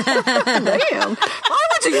 I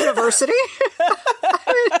went to university.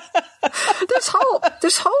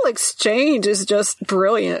 This whole exchange is just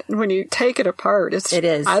brilliant when you take it apart. It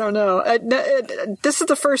is. I don't know. This is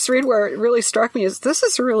the first read where it really struck me as this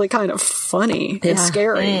is really kind of funny and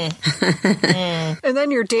scary. And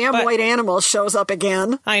then your damn white animal shows up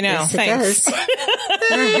again. I know. Yes,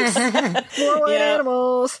 Thanks. More white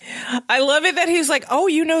animals. I love it that he's like, oh,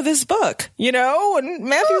 you know this book, you know? And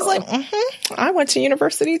Matthew's like, I went to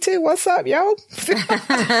university too. What's up, yo?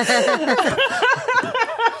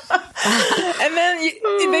 And then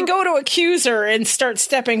they go to accuse her and start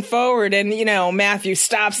stepping forward. And, Matthew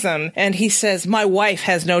stops them. And he says, my wife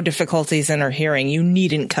has no difficulties in her hearing. You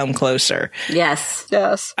needn't come closer. Yes.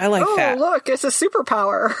 Yes. I like that. Oh, look, it's a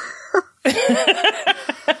superpower.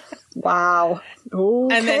 Wow.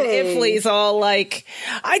 Okay. And then Ifley's all like,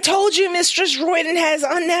 I told you Mistress Royden has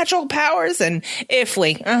unnatural powers. And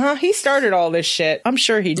Ifley, he started all this shit. I'm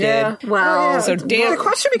sure he did. Yeah. Well, So the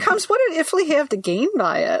question becomes, what did Ifley have to gain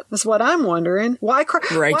by it? Is what I'm wondering. Why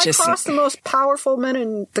cross the most powerful men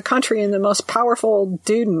in the country and the most powerful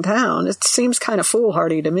dude in town? It seems kind of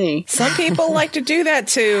foolhardy to me. Some people like to do that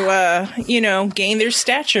to, gain their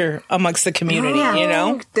stature amongst the community,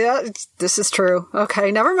 This is true.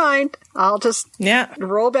 Okay, never mind. I'll just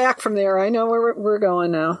roll back from there. I know where we're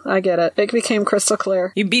going now. I get it. It became crystal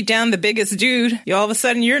clear. You beat down the biggest dude. All of a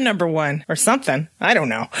sudden you're number one or something. I don't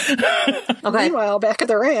know. Okay. Meanwhile, back at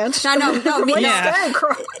the ranch. No.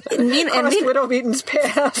 Widow Beaton's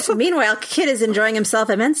path. Meanwhile, Kid is enjoying himself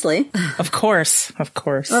immensely. Of course.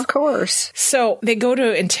 So they go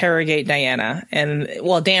to interrogate Diana, and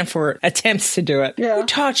Danforth attempts to do it. Yeah. Who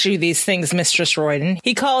taught you these things, Mistress Royden?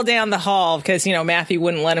 He called down the hall because Matthew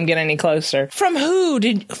wouldn't let him get any closer. From whom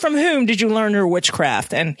did you learn your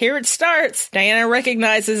witchcraft? And here it starts. Diana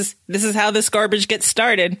recognizes this is how this garbage gets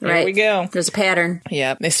started. Here Right. we go. There's a pattern.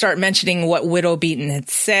 Yeah. They start mentioning what Widow Beaton had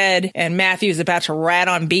said, and Matthew's about to rat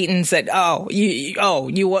on Beaton, said, you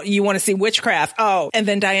want to see witchcraft? Oh. And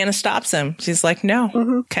then Diana stops him. She's like,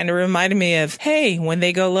 no. Kind of reminded me of, hey, when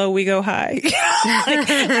they go low, we go high.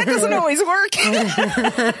 That doesn't always work.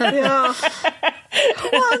 Yeah.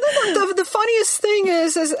 Well, the funniest thing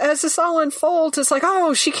is, as this all unfolds, it's like,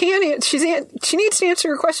 oh, she can't. She needs to answer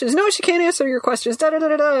your questions. No, she can't answer your questions. Da da da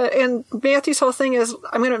da da. And Matthew's whole thing is,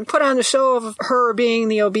 I'm going to put on the show of her being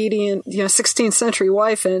the obedient, 16th century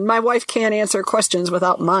wife, and my wife can't answer questions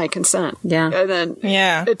without my consent. Yeah. And then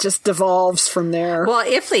it just devolves from there. Well,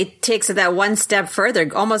 Ifley takes it that one step further,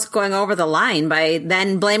 almost going over the line by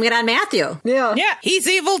then blaming it on Matthew. Yeah. Yeah, he's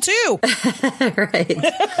evil too. Right.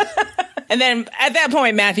 And then at that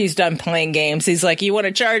point, Matthew's done playing games. He's like, you want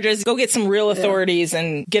to charge us? Go get some real authorities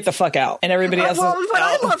and get the fuck out. And everybody else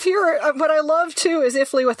what I love too is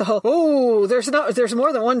Ifley with the whole, there's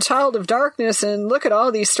more than one child of darkness, and look at all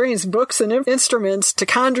these strange books and instruments to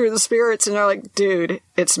conjure the spirits. And they're like, dude,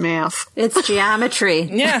 it's math. It's geometry.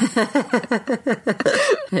 Yeah.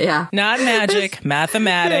 Yeah. Not magic,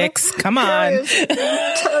 mathematics. Come on.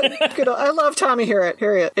 I love Tommy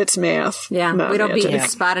Harriet. It's math. Yeah. Widow Beaton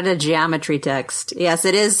spotted a geometry text. Yes,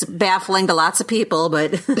 it is baffling to lots of people,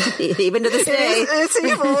 but even to this day. It's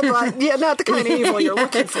evil, but not the kind of evil you're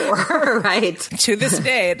looking for. Right. To this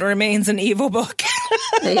day, it remains an evil book.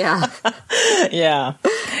 Yeah. Yeah.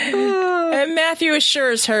 And Matthew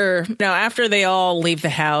assures her, after they all leave the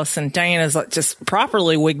house and Diana's just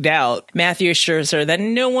properly wigged out, Matthew assures her that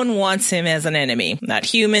no one wants him as an enemy. Not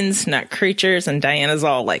humans, not creatures. And Diana's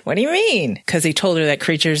all like, what do you mean? Because he told her that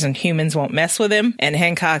creatures and humans won't mess with him. And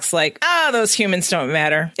Hancock's like, those humans don't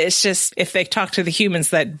matter. It's just if they talk to the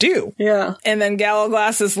humans that do. Yeah. And then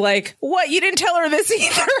Gallowglass is like, what? You didn't tell her this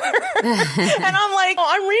either. And I'm like,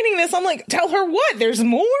 I'm reading this. I'm like, tell her what? There's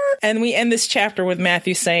more? And we end this chapter with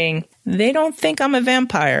Matthew saying, they don't think I'm a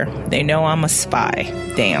vampire. They know I'm a spy.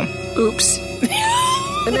 Damn. Oops.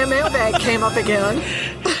 And then mailbag came up again.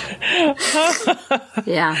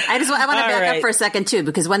 Yeah. I want to back up for a second, too,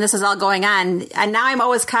 because when this is all going on, and now I'm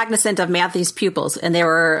always cognizant of Matthew's pupils, and they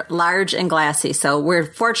were large and glassy. So we're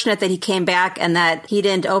fortunate that he came back and that he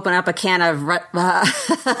didn't open up a can of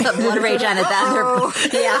blood rage on it.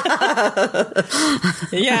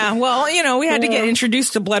 Yeah. Well, we had to get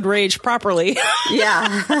introduced to blood rage properly.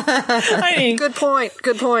 Yeah. I mean, good point.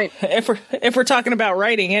 If we're talking about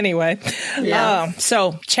writing anyway. Yeah.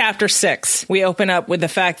 So chapter 6, we open up with the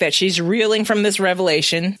fact that she's Henry's reeling from this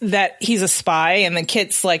revelation that he's a spy, and the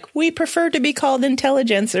kid's like, we prefer to be called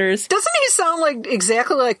intelligencers. Doesn't he sound like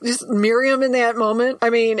exactly like just Miriam in that moment? I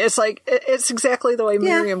mean, it's like, it's exactly the way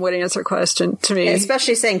Miriam would answer a question to me.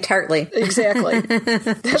 Especially saying tartly. Exactly.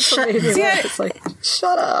 That's what made me laugh. It's like,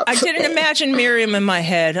 shut up. I didn't imagine Miriam in my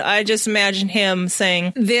head. I just imagined him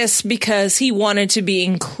saying this because he wanted to be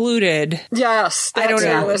included. Yes. I don't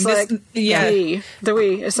know. It's like, the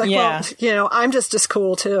we. It's like, well, you know, I'm just as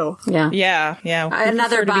cool too. Yeah.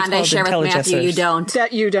 Another bond I share with Matthew, you don't.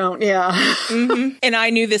 That you don't, And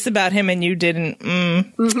I knew this about him and you didn't.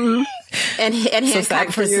 And Hancock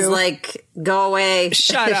Chris is like, go away.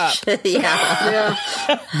 Shut up.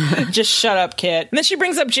 Just shut up, Kit. And then she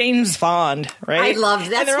brings up James Bond, right? I love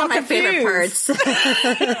that. That's one of my favorite parts. The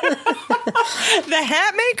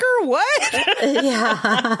hat maker?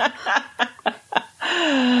 What?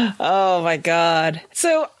 Oh my God.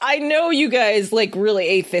 So I know you guys like really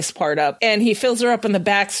ate this part up, and he fills her up in the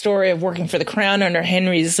backstory of working for the crown under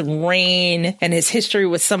Henry's reign and his history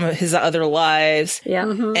with some of his other lives.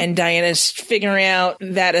 And Diana's figuring out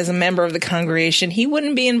that as a member of the congregation, he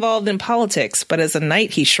wouldn't be involved in politics, but as a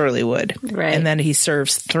knight, he surely would. Right. And then he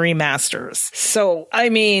serves 3 masters. So, I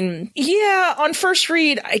mean, on first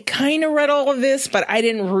read, I kind of read all of this, but I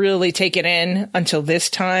didn't really take it in until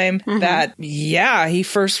this time that, he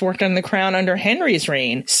first worked on the crown under Henry's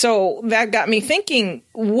reign. So that got me thinking,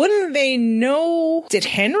 wouldn't they know? Did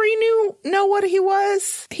Henry know what he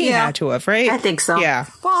was? He had to have, right? I think so. Yeah.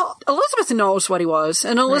 Well, Elizabeth knows what he was,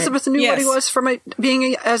 and Elizabeth knew what he was from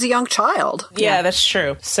being as a young child. Yeah, that's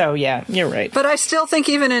true. So, you're right. But I still think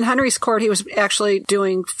even in Henry's court, he was actually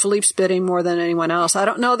doing Philippe's bidding more than anyone else. I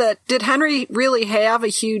don't know did Henry really have a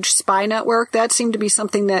huge spy network? That seemed to be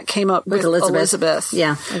something that came up with Elizabeth.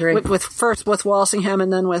 Yeah, I agree. First with Walsingham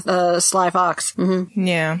and then with Sly Fox.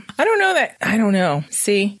 Yeah. I don't know.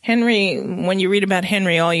 See, Henry, when you read about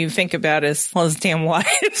Henry, all you think about is his damn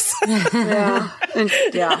wives.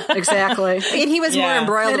 Exactly. And he was more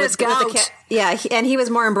embroiled with and he was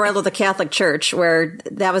more embroiled with the Catholic Church, where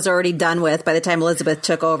that was already done with by the time Elizabeth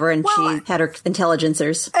took over and she had her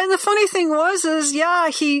intelligencers. And the funny thing was,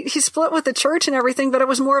 he split with the church and everything, but it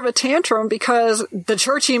was more of a tantrum because the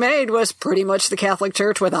church he made was pretty much the Catholic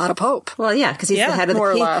Church without a pope. Well, because he's the head of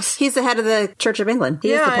he's the head of the Church of England.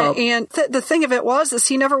 He is the Pope. And the thing of it was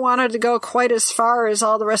he never wanted to go quite as far as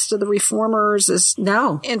all the rest of the reformers.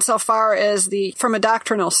 Insofar as from a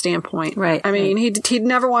doctrinal standpoint. Right. I mean, he'd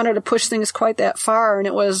never wanted to push things quite that far, and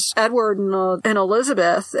it was Edward and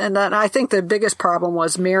Elizabeth, and then I think the biggest problem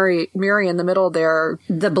was Mary in the middle there.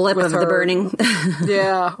 The blip of the burning.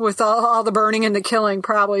 With all the burning and the killing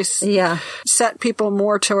probably set people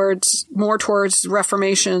more towards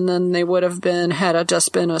Reformation than they would have been had it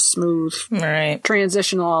just been a smooth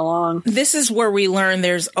transition all along. This is where we learn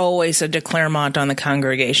there's always a de Clermont on the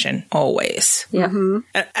congregation. Always. Yeah.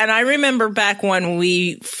 And I remember back when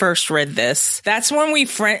we first read this, that's when we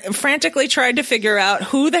frantically tried to figure out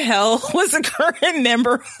who the hell was a current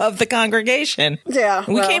member of the congregation. Yeah.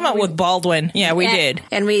 We came up with Baldwin. Yeah, we did.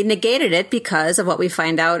 And we negated it because of what we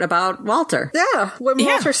find out about Walter. Yeah.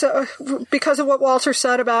 Walter said, because of what Walter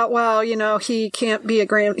said about, he can't be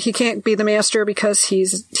the master because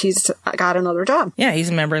he's got another job. Yeah, he's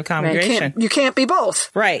a member of the congregation. You can't be both.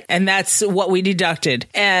 Right. And that's what we deducted.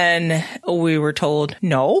 And we were told,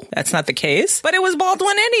 no, that's not the case. But it was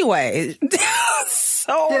Baldwin anyway.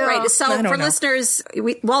 So for listeners,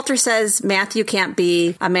 Walter says Matthew can't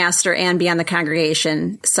be a master and be on the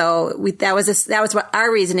congregation. So that was what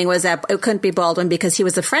our reasoning was, that it couldn't be Baldwin because he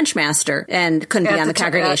was a French master and couldn't be on the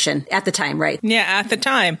congregation at the time, right? Yeah, at the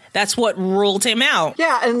time. That's what ruled him out.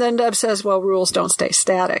 Yeah, and then Deb says, well, rules don't stay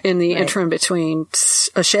static in the interim between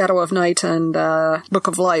A Shadow of Night and Book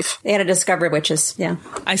of Life. And A Discovery of Witches, yeah.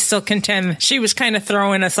 I still contend she was kind of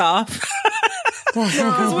throwing us off.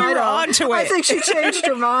 Because we were on to it. I think she changed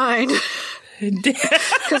her mind.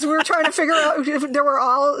 Because we were trying to figure out,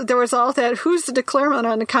 there was all that, who's the de Clermont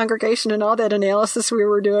on the congregation and all that analysis we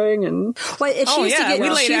were doing. And we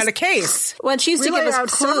laid out a case. Well, she used to give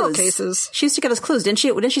us clues. Cases. She used to give us clues, didn't she?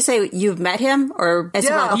 Didn't she say, you've met him? Or I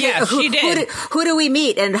said, she did. Who do we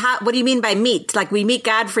meet? And what do you mean by meet? Like, we meet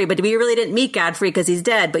Godfrey, but we really didn't meet Godfrey because he's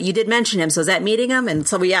dead, but you did mention him. So is that meeting him? And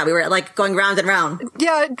so we were like going round and round.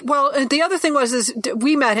 Yeah, well, the other thing was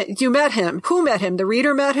we met him. You met him. Who met him? The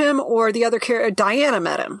reader met him, or the other character Diana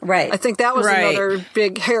met him. Right. I think that was another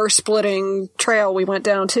big hair-splitting trail we went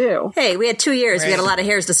down, too. Hey, we had 2 years. Right. We had a lot of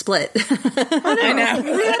hairs to split. I know.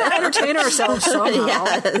 We had to entertain ourselves somehow.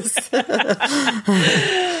 Yes.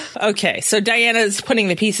 Okay, so Diana is putting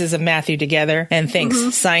the pieces of Matthew together and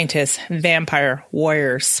thinks scientist, vampire,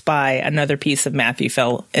 warrior, spy, another piece of Matthew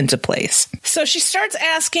fell into place. So she starts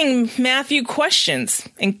asking Matthew questions,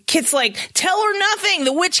 and Kit's like, tell her nothing.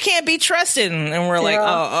 The witch can't be trusted. And we're like,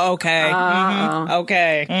 oh, okay.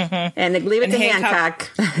 Okay. Mm-hmm. And leave it to Hancock.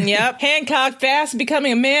 Hancock. Yep. Hancock, fast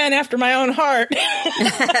becoming a man after my own heart.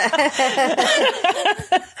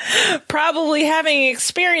 Probably having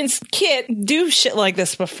experienced Kit do shit like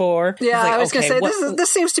this before. Yeah, Like, I was going to say, this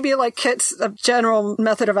seems to be like Kit's general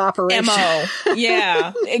method of operation. MO.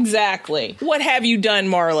 Yeah, exactly. What have you done,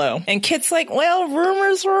 Marlowe? And Kit's like, well,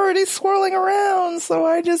 rumors were already swirling around, so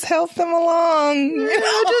I just helped them along.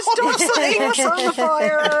 Just don't set us on the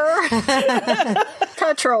fire.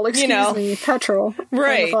 Petrol, excuse me. Petrol.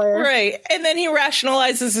 Right, on the fire. right. And then he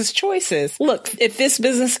rationalizes his choices. Look, if this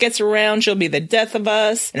business gets around, she'll be the death of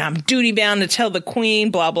us, and I'm duty bound to tell the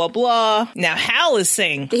queen, blah, blah, blah. Now, Hal is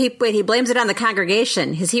saying... He blames it on the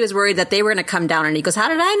congregation because he was worried that they were going to come down, and he goes, how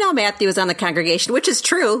did I know Matthew was on the congregation? Which is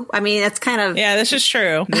true. I mean, that's kind of... Yeah, this is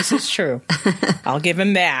true. This is true. I'll give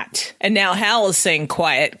him that. And now Hal is saying,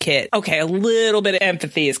 quiet, Kit. Okay, a little bit of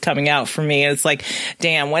empathy is coming out for me. And it's like,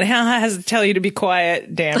 damn, when Hal has to tell you to be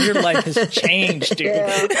quiet, damn, your life has changed, dude.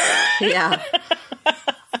 Yeah.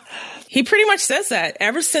 He pretty much says that.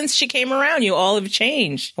 Ever since she came around, you all have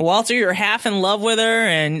changed. Walter, you're half in love with her,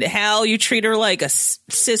 and Hal, you treat her like a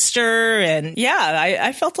sister. And yeah,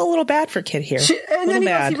 I felt a little bad for Kit here. And then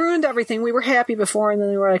he ruined everything. We were happy before, and then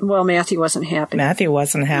we were like, well, Matthew wasn't happy. Matthew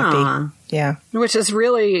wasn't happy. Aww. Yeah. Which is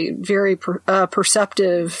really very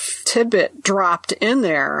perceptive tidbit dropped in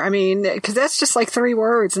there. I mean, because that's just like 3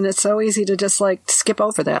 words, and it's so easy to just like skip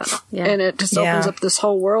over that. Yeah. And it just opens up this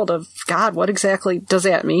whole world of, God, what exactly does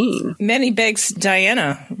that mean? Then he begs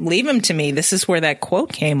Diana, leave him to me. This is where that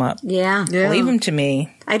quote came up. Yeah. Leave him to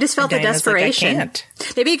me. I just felt the desperation. Like, I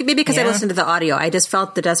can't. Maybe because I listened to the audio. I just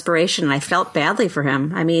felt the desperation, and I felt badly for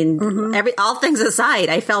him. I mean, all things aside,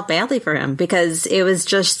 I felt badly for him because it was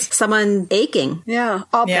just someone aching. Yeah.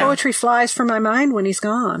 All poetry flies from my mind when he's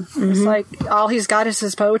gone. It's like all he's got is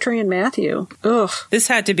his poetry and Matthew. Ugh. This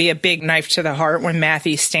had to be a big knife to the heart when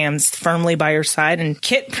Matthew stands firmly by her side, and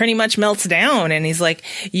Kit pretty much melts down, and he's like,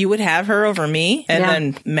 you would have her over me? And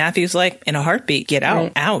then Matthew's like, in a heartbeat, get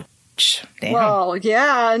out, out. Damn. Well,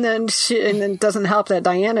 yeah, and then it doesn't help that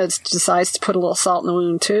Diana decides to put a little salt in the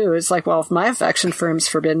wound too. It's like, well, if my affection for him's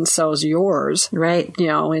forbidden, so is yours, right? You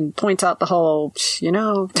know, and points out the whole, you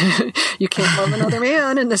know, you can't love another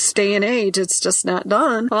man in this day and age. It's just not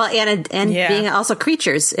done. Well, and being also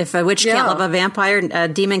creatures. If a witch can't love a vampire, a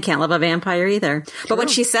demon can't love a vampire either. But when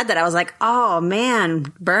she said that, I was like, oh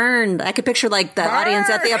man, burned. I could picture like the audience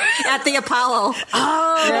at the Apollo.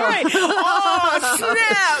 Oh, right. Oh,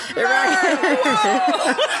 snap. Right.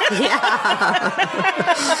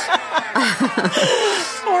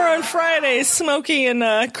 Or on Friday, Smokey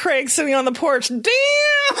and Craig sitting on the porch. Damn!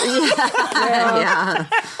 Yeah.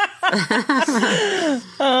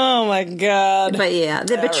 Oh my God. But yeah,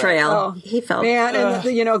 the betrayal. Oh, he felt. Man, and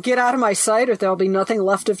you know, get out of my sight or there'll be nothing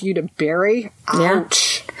left of you to bury.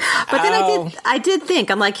 Ouch. But then I did think,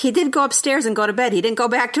 I'm like, he did go upstairs and go to bed. He didn't go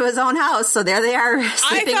back to his own house. So there they are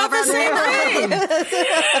sleeping over the same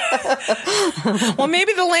thing. Well,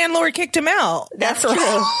 maybe the landlord kicked him out. That's true.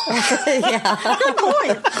 Yeah. Good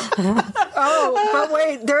point.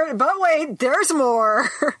 But wait, there's more.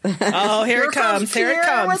 Oh, here it comes. Here it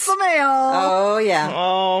comes. With the mail. Oh, yeah.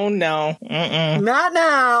 Oh, no. Not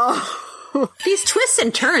now. These twists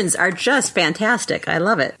and turns are just fantastic. I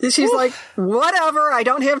love it. She's like, whatever. I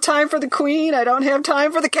don't have time for the Queen. I don't have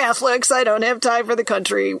time for the Catholics. I don't have time for the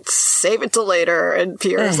country. Save it till later. And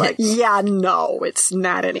Pierre's like, yeah, no, it's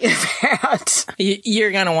not any of that.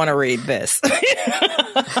 You're going to want to read this.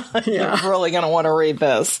 You're really going to want to read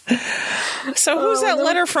this. So who's that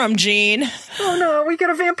letter from, Jean? Oh, no, we get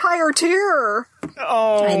a vampire tear.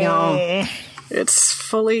 Oh, I know. It's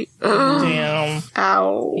fully... Damn.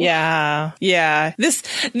 Ow. Yeah.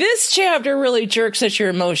 This chapter really jerks at your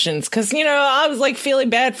emotions. Because, you know, I was, like, feeling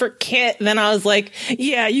bad for Kit. Then I was like,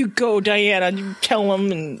 yeah, you go, Diana. You tell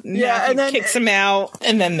him. And then kicks him out.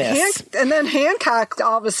 And then this. And then Hancock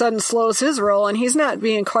all of a sudden slows his roll. And he's not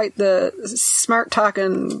being quite the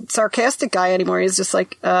smart-talking, sarcastic guy anymore. He's just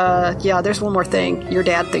like, yeah, there's one more thing. Your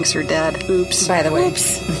dad thinks you're dead. Oops. By the way.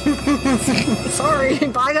 Oops. Sorry.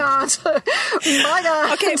 Bye, guys. Bye,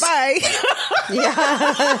 guys. Okay, bye.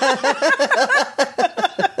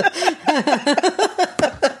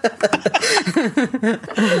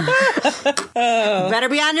 Better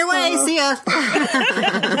be on your way. See ya.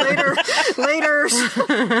 Later.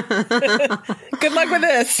 Good luck with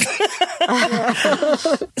this.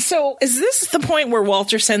 So, is this the point where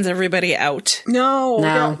Walter sends everybody out?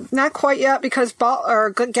 No, not quite yet, because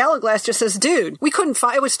Gallaglass just says, dude, we couldn't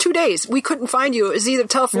find, it was 2 days. We couldn't find you. It was either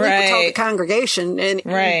tell Philippe or tell the congregation. And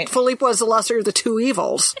Philippe was the lesser of the two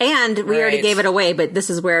evils. And we already gave it away, but this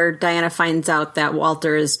is where Diana finds out that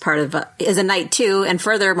Walter is is a knight too. And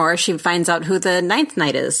furthermore, she finds out who the ninth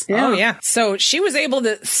knight is. Yeah. Oh, yeah. So she was able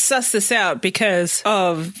to suss this out because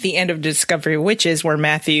of the end of Discovery of Witches, where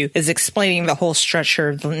Matthew is explaining the whole structure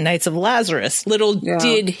of the Knights of Lazarus. Little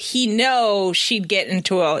did he know she'd get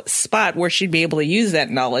into a spot where she'd be able to use that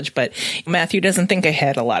knowledge, but Matthew doesn't think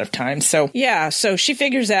ahead a lot of times. So so she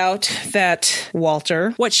figures out that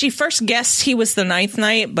Walter, what she first guessed he was the ninth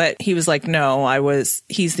knight, but he was like, no,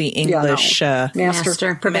 he's the English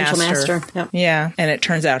master, provincial master. Yep. Yeah. And it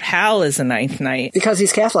turns out Hal is the ninth knight. Because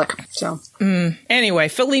he's Catholic. So anyway,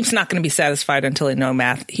 Philippe's not going to be satisfied until he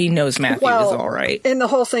knows Matthew is all right. And the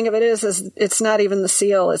whole thing of it is it's not even the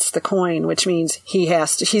seal, it's the coin, which means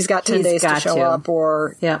he's got 10 days to show up,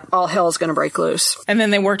 or all hell's going to break loose. And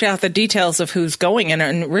then they worked out the details of who's going,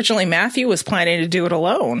 and originally Matthew was planning to do it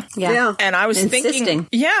alone. Yeah. And I was thinking,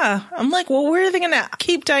 I'm like, well, where are they going to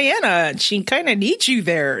keep Diana? She kind of needs you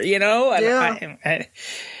there, you know? And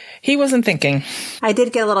he wasn't thinking. I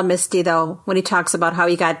did get a little misty, though, when he talks about how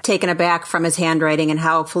he got taken aback from his handwriting and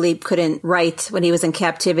how Philippe couldn't write when he was in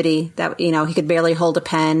captivity, that, he could barely hold a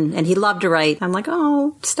pen, and he loved to write. I'm like,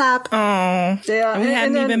 oh, stop. Oh. Yeah. We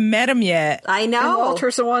hadn't even met him yet. I know. And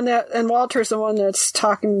Walter's the one that's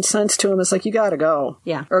talking sense to him. It's like, you gotta go.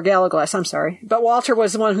 Yeah. Or Gallaglass, I'm sorry. But Walter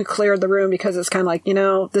was the one who cleared the room, because it's kind of like,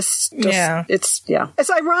 It's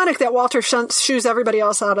ironic that Walter shoos everybody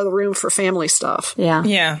else out of the room for family stuff. Yeah.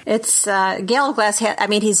 Yeah. It's Gallaglass.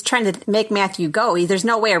 He's trying to make Matthew go. There's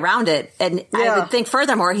no way around it. And I would think,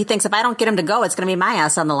 furthermore, he thinks if I don't get him to go, it's going to be my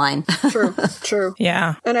ass on the line. True.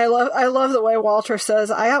 Yeah. And I love the way Walter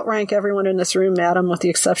says, I outrank everyone in this room, madam, with the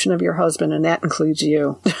exception of your husband, and that includes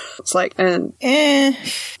you. It's like, and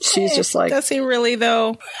she's just like, does he really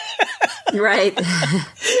though? Right.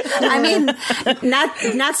 I mean,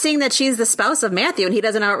 not seeing that she's the spouse of Matthew and he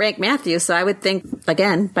doesn't outrank Matthew, so I would think,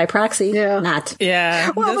 again, by proxy, not.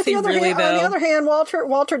 Yeah. Well, on the other hand,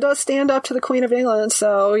 Walter does stand up to the Queen of England,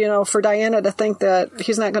 so, for Diana to think that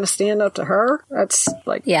he's not going to stand up to her, that's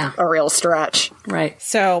like a real stretch. Right.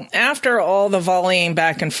 So after all the volleying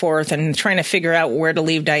back and forth and trying to figure out where to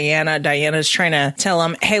leave Diana's trying to tell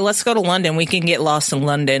him, hey, let's go to London. We can get lost in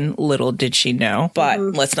London. Little did she know. But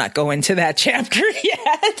let's not go into that chapter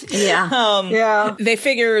yet. Yeah. They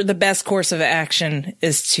figure the best course of action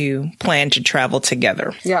is to plan to travel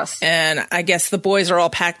together. Yes. And I guess the boys are all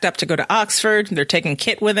packed up to go to Oxford. They're taking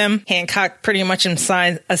Kit with them. Hancock pretty much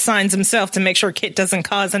assigns himself to make sure Kit doesn't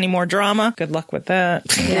cause any more drama. Good luck with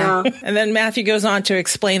that. Yeah. And then Matthew goes on to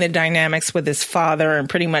explain the dynamics with his father and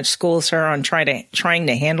pretty much schools her on trying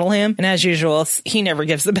to handle him. And as usual, he never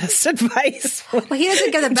gives the best advice. Well, he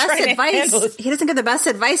doesn't give the best advice. He doesn't give the best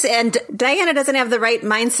advice. And Diana doesn't have the right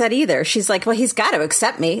mindset either. She's like, well, he's got to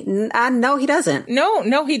accept me. No, he doesn't.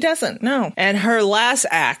 No, he doesn't. No. And her last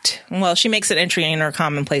act, well, she makes an entry in her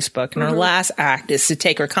commonplace book. And her last act is to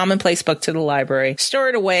take her commonplace book to the library, store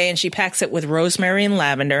it away, and she packs it with rosemary and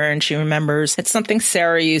lavender. And she remembers it's something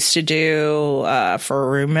Sarah used to do for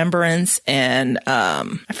remembrance. And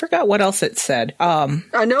I forgot what else it said.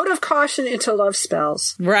 A note of caution into love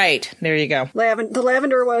spells. Right. There you go. The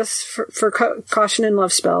lavender was for caution in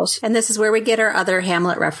love spells. And this is where we get our other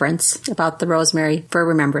Hamlet reference about the rosemary for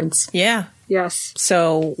remembrance. Yeah. Yes.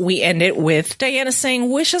 So we end it with Diana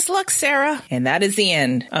saying, wish us luck, Sarah. And that is the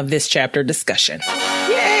end of this chapter discussion.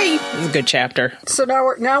 Yay! It was a good chapter. So now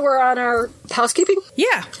we're on our housekeeping?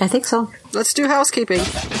 Yeah. I think so. Let's do housekeeping.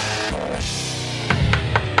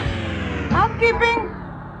 Housekeeping.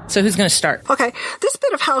 So who's going to start? Okay, this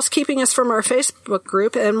bit of housekeeping is from our Facebook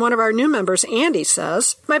group, and one of our new members, Andy,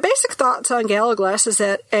 says, my basic thoughts on Gallaglass is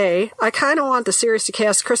that, A, I kind of want the series to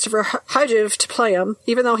cast Christopher Hyjiv to play him,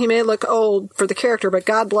 even though he may look old for the character, but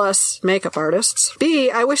God bless makeup artists.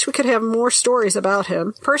 B, I wish we could have more stories about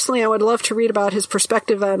him. Personally, I would love to read about his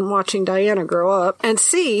perspective on watching Diana grow up. And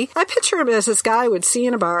C, I picture him as this guy would see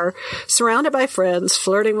in a bar, surrounded by friends,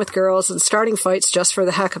 flirting with girls, and starting fights just for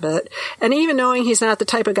the heck of it. And even knowing he's not the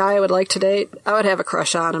type of guy I would like to date, I would have a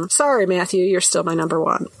crush on him. Sorry, Matthew, you're still my number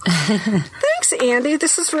one. Thanks, Andy.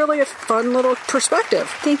 This is really a fun little perspective.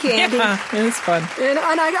 Thank you, Andy. Yeah, it was fun. And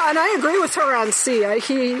I agree with her on C.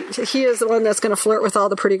 He is the one that's going to flirt with all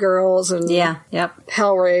the pretty girls and yep.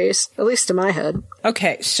 hell raise, at least in my head.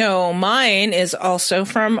 Okay, so mine is also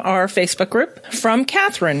from our Facebook group, from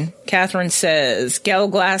Catherine. Catherine says,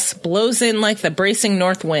 Gallowglass blows in like the bracing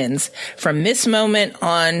north winds. From this moment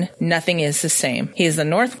on, nothing is the same. He is the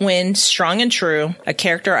north wind, strong and true, a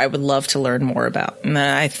character I would love to learn more about. And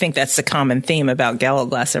I think that's the common theme about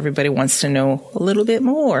Gallowglass. Everybody wants to know a little bit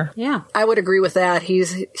more. Yeah. I would agree with that.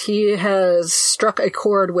 He has struck a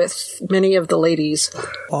chord with many of the ladies.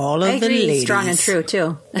 All of I the agree. ladies. Strong and true,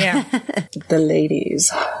 too. Yeah. The ladies.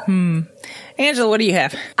 Angela, what do you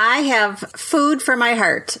have? I have food for my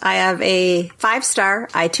heart. I have a 5-star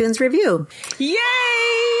iTunes review. Yay!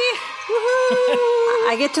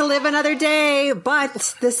 I get to live another day,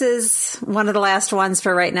 but this is one of the last ones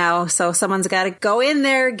for right now. So someone's got to go in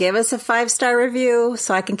there, give us a 5-star review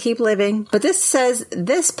so I can keep living. But this says,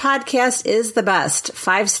 this podcast is the best.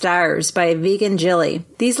 5 stars by Vegan Jilly.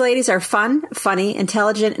 These ladies are fun, funny,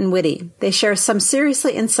 intelligent, and witty. They share some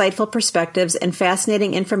seriously insightful perspectives and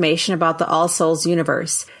fascinating information about the All Souls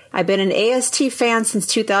universe. I've been an AST fan since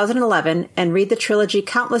 2011 and read the trilogy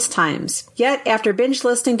countless times. Yet, after binge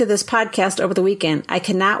listening to this podcast over the weekend, I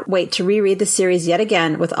cannot wait to reread the series yet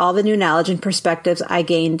again with all the new knowledge and perspectives I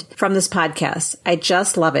gained from this podcast. I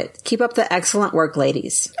just love it. Keep up the excellent work,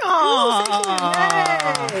 ladies. Aww.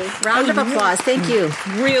 Round of applause. Thank you.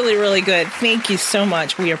 Really, really good. Thank you so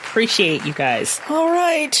much. We appreciate you guys. All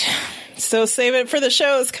right. So save it for the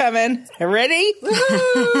show's coming. Ready?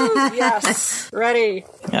 Woohoo! Yes. Ready.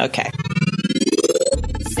 Okay.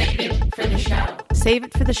 Save it for the show. Save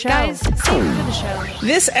it for the show. Guys, save it for the show.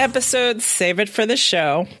 This episode, save it for the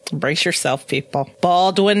show. Brace yourself, people.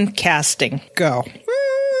 Baldwin casting. Go.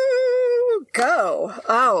 Go.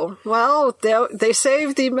 Oh, well, they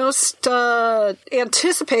saved the most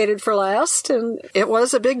anticipated for last, and it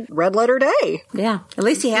was a big red letter day. Yeah. At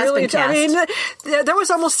least he has been cast. I mean, there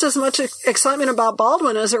was almost as much excitement about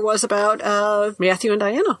Baldwin as there was about Matthew and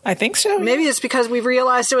Diana. I think so. Maybe it's because we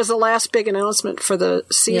realized it was the last big announcement for the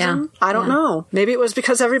season. Yeah. I don't know. Maybe it was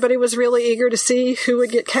because everybody was really eager to see who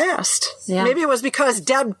would get cast. Yeah. Maybe it was because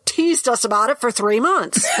Deb teased us about it for 3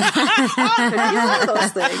 months. Could be one of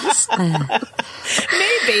those things.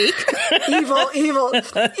 Maybe. evil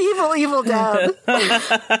Deb.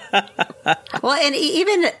 Well, and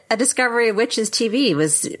even a Discovery of Witches TV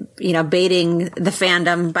was, baiting the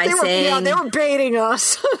fandom by saying... they were baiting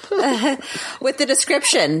us. with the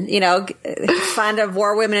description, fond of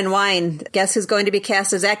war, women, and wine. Guess who's going to be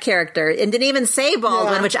cast as that character? And didn't even say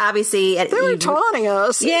Baldwin, which obviously... They were taunting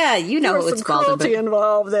us. Yeah, there was it's some Baldwin. cruelty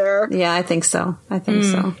involved there. Yeah, I think so.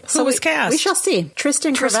 So was cast. We shall see.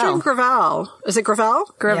 Tristan Gravel. Is it Gravel?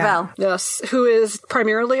 Gravel. Yes, who is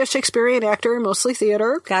primarily a Shakespearean actor, mostly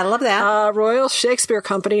theater. Gotta love that. Royal Shakespeare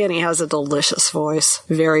Company, and he has a delicious voice.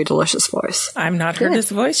 Very delicious voice. I've not heard his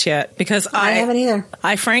voice yet, because I haven't either.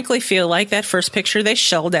 I frankly feel like that first picture they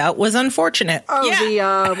shelled out was unfortunate. Oh,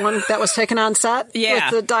 the one that was taken on set?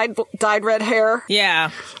 Yeah. With the dyed red hair?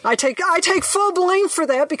 Yeah. I take full blame for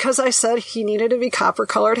that because I said he needed to be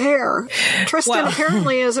copper-colored hair. Tristan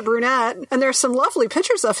apparently is a brunette, and there's some lovely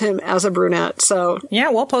pictures of him as a brunette, so... Yeah,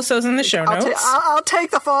 we'll post those in the show notes. I'll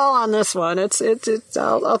take the fall on this one. I'll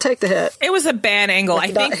take the hit. It was a bad angle. I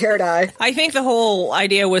think hair dye. I think the whole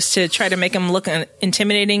idea was to try to make him look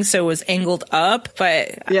intimidating, so it was angled up.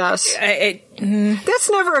 But yes, that's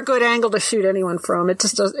never a good angle to shoot anyone from. It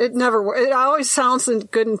just does. It never. It always sounds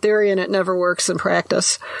good in theory, and it never works in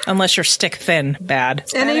practice. Unless you're stick thin, bad.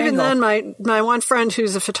 And bad even angle. then, my one friend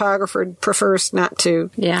who's a photographer prefers not to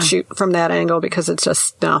shoot from that angle because it's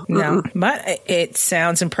just no. But it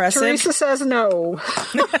sounds impressive. Teresa says no.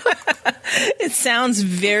 It sounds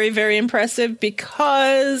very, very impressive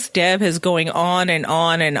because Deb is going on and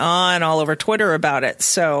on and on all over Twitter about it.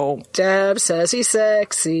 So Deb says he's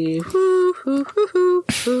sexy. Woo, hoo, hoo, hoo,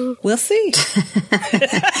 hoo. We'll see.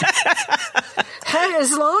 Hey,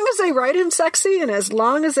 as long as they write him sexy and as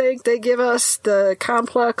long as they give us the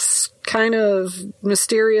complex kind of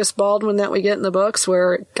mysterious Baldwin that we get in the books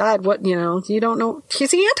where, God, you don't know.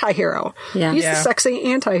 He's the anti-hero. Yeah. He's the sexy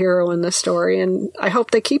anti-hero in this story, and I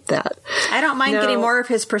hope they keep that. I don't mind getting more of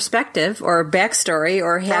his perspective or backstory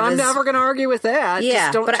or have I'm never going to argue with that.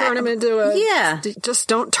 Yeah. Just don't turn him into a... Just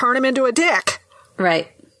don't turn him into a dick.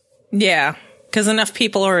 Right. Yeah. Because enough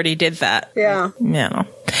people already did that. Yeah. Yeah.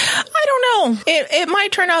 I don't know. It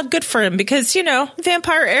might turn out good for him because,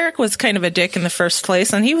 Vampire Eric was kind of a dick in the first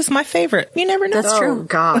place, and he was my favorite. You never know. That's true. Oh,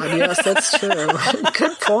 God. Yes, that's true.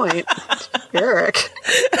 Good point. Eric.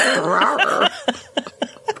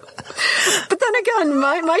 But then again,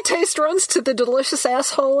 my taste runs to the delicious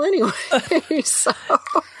asshole anyway, so...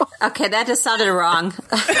 Okay, that just sounded wrong.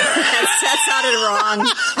 that sounded wrong.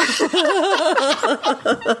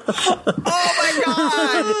 Oh my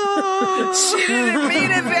God! She didn't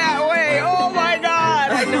mean it that way. Oh my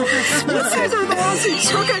God! I know. You guys are the ones who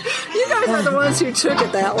took it. You guys are the ones who took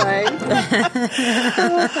it that way.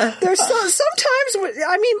 There's sometimes,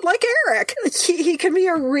 I mean, like Eric, he can be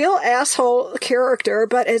a real asshole character,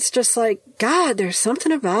 but it's just like, God, there's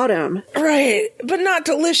something about him. Right, but not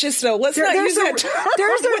delicious though. Let's not use that term.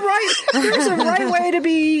 There's a right way to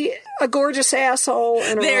be a gorgeous asshole,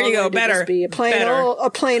 and there you go. Better, be a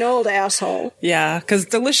plain old asshole. Yeah, because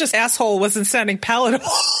delicious asshole wasn't sounding palatable.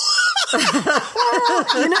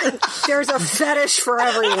 There's a fetish for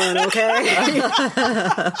everyone. Okay.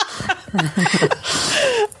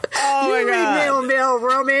 Oh my God. Male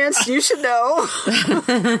romance. You should know.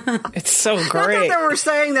 It's so great. Not that they were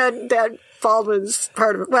saying that Baldwin's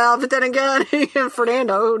part of it. Well, but then again,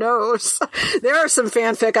 Fernando, who knows? There are some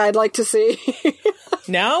fanfic I'd like to see.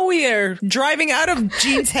 Now we are driving out of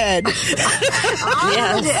Jean's head. Out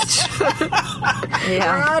of the ditch.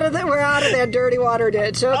 Yeah. We're out of that dirty water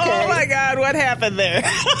ditch. Okay. Oh my God, what happened there?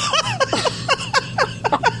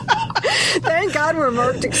 Thank God we're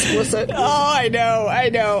marked explicit. Oh, I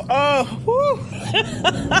know. Oh, whew.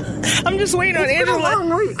 I'm just waiting on Angela. It's been a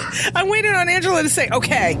long week. I'm waiting on Angela to say,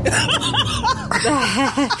 okay. No,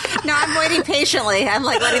 I'm waiting patiently. I'm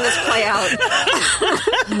like letting this play out.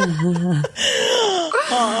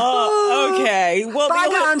 Okay. Well,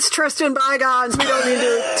 bygones, Tristan, bygones. We don't need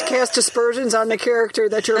to cast aspersions on the character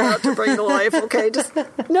that you're about to bring to life, okay? Just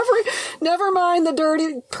never mind the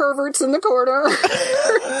dirty perverts in the corner.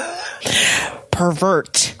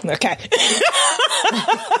 Pervert. Okay.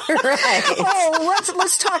 Right. Oh,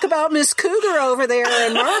 let's talk about Miss Cougar over there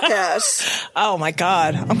in Marcus. Oh my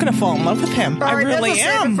God, I'm gonna fall in love with him. I really am.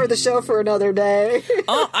 Save it for the show for another day.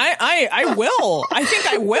 Oh, I will. I think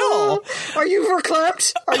I will. Are you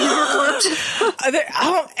verklempt?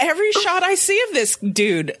 Every shot I see of this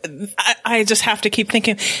dude, I just have to keep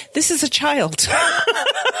thinking, this is a child.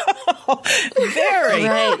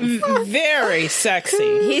 Very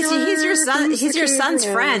sexy. He's your son. He's your son's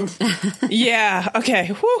friend. Yeah. Okay.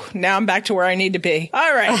 Whew. Now I'm back to where I need to be.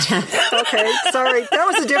 All right. Okay. Sorry. That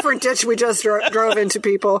was a different ditch we just drove into,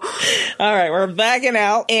 people. All right. We're backing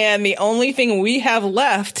out. And the only thing we have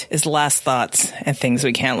left is last thoughts and things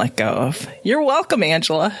we can't let go of. You're welcome,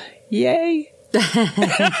 Angela. Yay.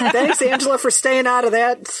 Thanks, Angela, for staying out of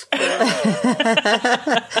that.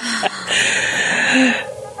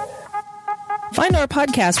 Find our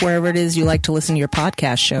podcast wherever it is you like to listen to your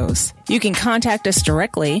podcast shows. You can contact us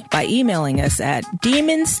directly by emailing us at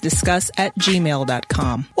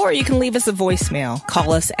demonsdiscuss@gmail.com. Or you can leave us a voicemail.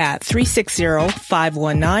 Call us at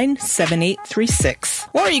 360-519-7836.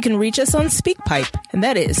 Or you can reach us on SpeakPipe, and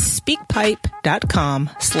that is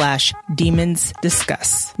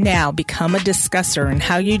speakpipe.com/demonsdiscuss. Now, become a discusser, and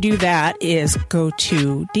how you do that is go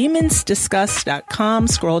to demonsdiscuss.com,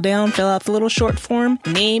 scroll down, fill out the little short form,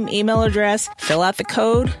 name, email address, fill out the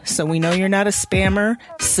code so we know you're not a spammer,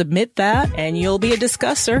 submit that, and you'll be a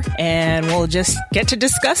discusser, and we'll just get to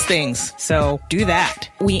discuss things. So do that.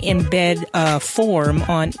 We embed a form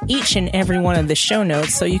on each and every one of the show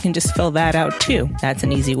notes, so you can just fill that out too. That's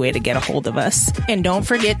an easy way to get a hold of us. And don't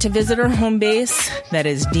forget to visit our home base. That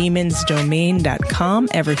is demonsdomain.com.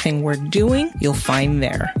 Everything we're doing, you'll find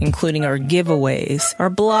there, including our giveaways, our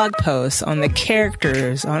blog posts on the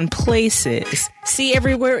characters, on places. See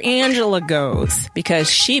everywhere Angela goes, because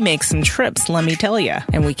she makes some trips, let me tell you.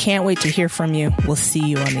 And we can't wait to hear from you. We'll see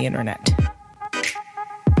you on the internet.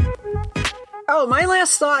 Oh, my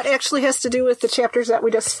last thought actually has to do with the chapters that we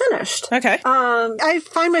just finished. Okay. I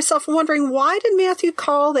find myself wondering, why did Matthew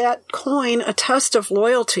call that coin a test of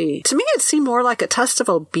loyalty? To me, it seemed more like a test of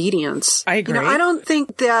obedience. I agree. I don't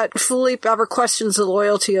think that Philippe ever questions the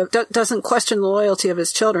loyalty of, doesn't question the loyalty of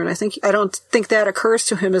his children. I don't think that occurs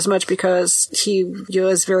to him as much because he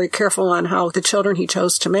is very careful on how the children he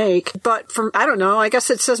chose to make. But I don't know, I guess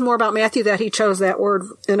it says more about Matthew that he chose that word,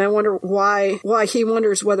 and I wonder why he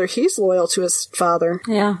wonders whether he's loyal to his father.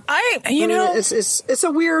 Yeah. It's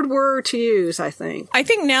a weird word to use, I think. I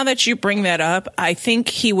think now that you bring that up, I think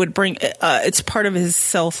he would bring, it's part of his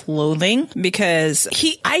self-loathing, because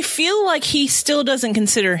I feel like he still doesn't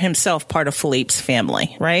consider himself part of Philippe's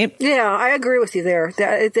family, right? Yeah, I agree with you there.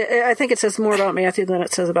 I think it says more about Matthew than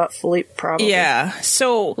it says about Philippe, probably. Yeah.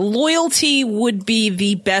 So loyalty would be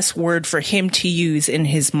the best word for him to use in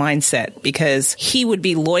his mindset, because he would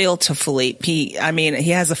be loyal to Philippe. He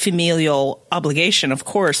has a familial obligation, of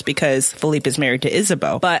course, because Philippe is married to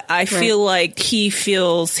Isabeau. But I feel like he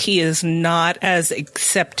feels he is not as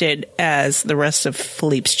accepted as the rest of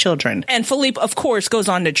Philippe's children. And Philippe, of course, goes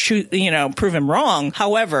on to prove him wrong.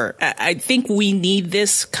 However, I think we need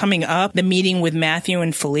this coming up, the meeting with Matthew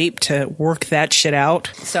and Philippe, to work that shit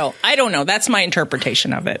out. So I don't know. That's my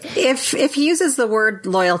interpretation of it. If he uses the word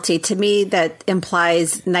loyalty, to me that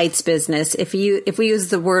implies knight's business. If we use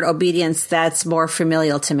the word obedience, that's more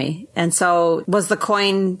familial to me. And so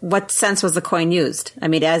what sense was the coin used? I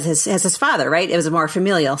mean, as his father, right? It was more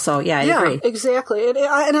familial. So I agree. Exactly. And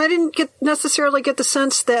I didn't necessarily get the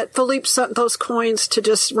sense that Philippe sent those coins to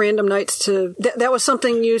just random knights that was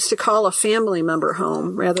something used to call a family member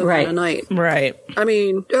home rather than a knight. Right. I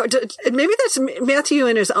mean, maybe that's Matthew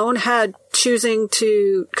in his own head choosing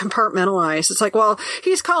to compartmentalize. It's like, well,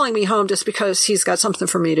 he's calling me home just because he's got something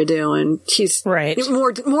for me to do, and he's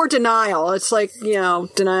more denial. It's like,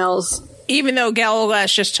 denial's. Even though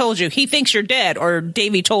Gallowglass just told you he thinks you're dead, or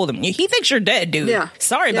Davy told him he thinks you're dead, dude. Yeah.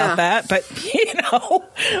 Sorry about that, but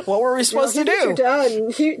what were we supposed to do? You're dead,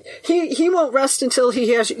 and he won't rest until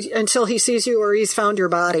he sees you or he's found your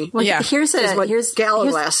body. Well, here's what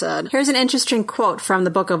Gallowglass said. Here's an interesting quote from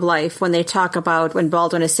the Book of Life when they talk about when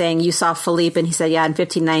Baldwin is saying, "You saw Philippe," and he said, "Yeah, in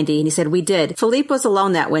 1590." And he said, "We did. Philippe was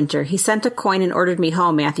alone that winter. He sent a coin and ordered me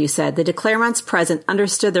home." Matthew said, "The declarants present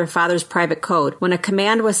understood their father's private code. When a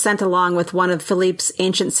command was sent along with one of Philippe's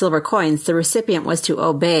ancient silver coins, the recipient was to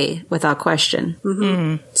obey without question."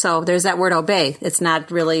 Mm-hmm. So there's that word obey. It's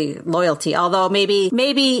not really loyalty, although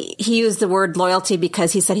maybe he used the word loyalty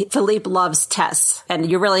because he said Philippe loves tests,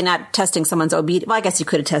 and you're really not testing someone's obedience. Well, I guess you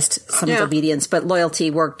could have tested someone's obedience, but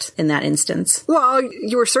loyalty worked in that instance. Well,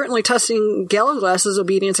 you were certainly testing Gallowglass's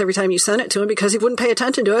obedience every time you sent it to him because he wouldn't pay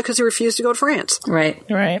attention to it because he refused to go to France. Right.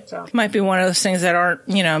 So. Might be one of those things that aren't,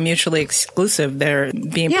 mutually exclusive. They're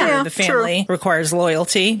being part of the family requires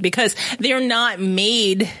loyalty because they're not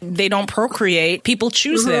made, they don't procreate. People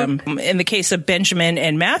choose them. In the case of Benjamin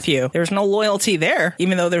and Matthew, there's no loyalty there,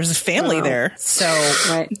 even though there's a family there. So,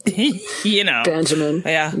 Benjamin.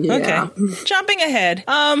 Yeah. Okay. Jumping ahead.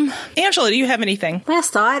 Angela, do you have anything?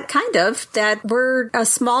 Last thought, kind of, that we're a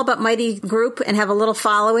small but mighty group and have a little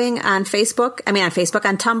following on Facebook. I mean, on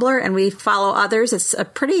Tumblr, and we follow others. It's a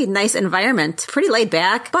pretty nice environment, pretty laid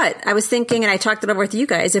back. But I was thinking, and I talked it over with you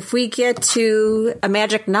guys, if we get to a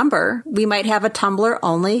magic number, we might have a Tumblr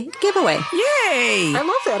only giveaway. Yay! I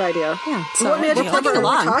love that idea. Yeah. So what magic number are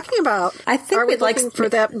we talking about? I think we'd like for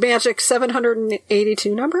that magic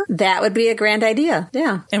 782 number. That would be a grand idea.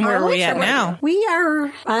 Yeah. And where are we at now? We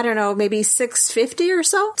are, I don't know, maybe 650 or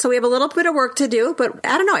so. So we have a little bit of work to do, but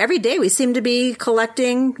I don't know. Every day we seem to be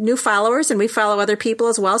collecting new followers, and we follow other people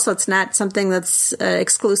as well. So it's not something that's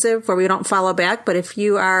exclusive where we don't follow back. But if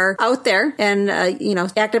you are out there and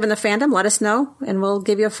active in the fandom, let us know and we'll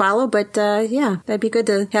give you a follow. But that'd be good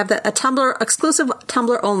to have a Tumblr exclusive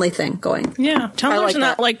Tumblr only thing going. Yeah, Tumblr's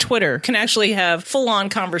not like Twitter. Can actually have full on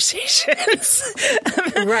conversations.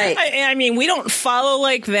 Right. I mean, we don't follow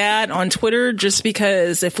like that on Twitter just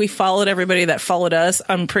because if we followed everybody that followed us,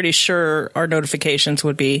 I'm pretty sure our notifications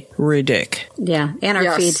would be ridiculous. Yeah, and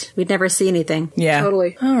our feed. We'd never see anything. Yeah.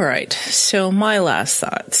 Totally. All right. So my last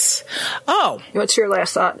thoughts. Oh. What's your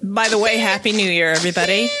last thought? By the way, Happy New Year,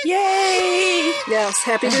 everybody. Yay! Yes,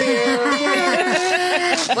 Happy New Year.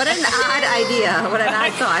 What an odd idea. What an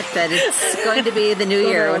odd thought that it's going to be the new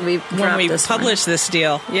year when we publish this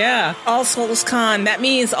deal. Yeah. All Souls Con. That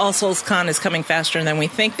means All Souls Con is coming faster than we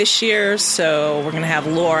think this year. So we're going to have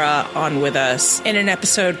Laura on with us in an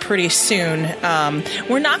episode pretty soon.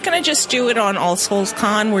 We're not going to just do it on All Souls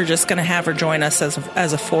Con. We're just going to have her join us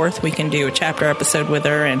as a fourth. We can do a chapter episode with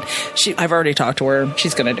her, and I've already talked to her.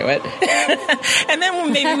 She's going to do it. And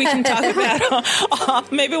then maybe we can talk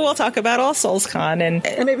about maybe we'll talk about All Souls Con, and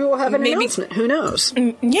maybe we'll have an announcement. Who knows?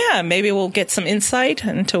 Yeah, maybe we'll get some insight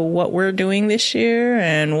into what we're doing this year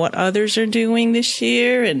and what others are doing this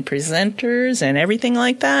year, and presenters and everything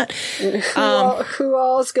like that. Who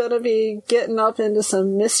all is going to be getting up into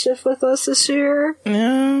some mischief with us this year? I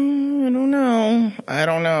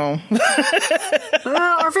don't know.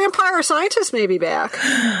 Well, our vampire scientist may be back.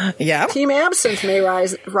 Yeah. Team Absinthe may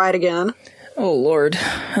ride again. Oh, Lord.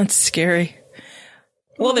 That's scary.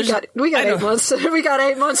 Well, we got 8 months. We got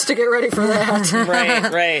 8 months to get ready for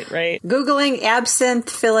that. Right. Googling Absinthe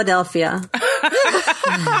Philadelphia.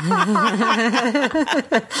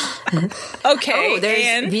 Okay. Oh,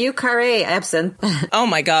 there's Vieux Carré Absinthe. Oh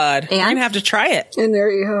my God. And? We're going to have to try it. And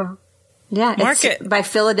there you go. Yeah. Mark it. By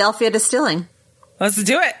Philadelphia Distilling. Let's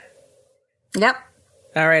do it. Yep.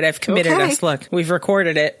 All right, I've committed Okay. us. Look, we've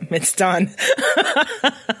recorded it. It's done.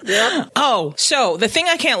 Yep. Oh, so the thing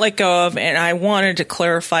I can't let go of, and I wanted to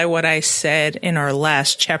clarify what I said in our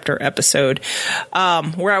last chapter episode,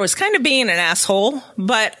 where I was kind of being an asshole,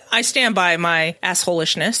 but I stand by my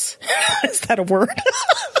assholishness. Is that a word?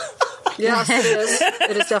 Yes, it is.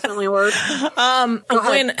 It is definitely a word.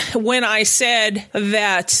 When I said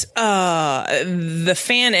that the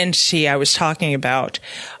fan entity I was talking about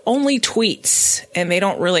only tweets and they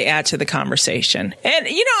don't really add to the conversation. And,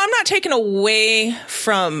 I'm not taking away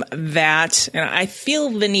from that. And I feel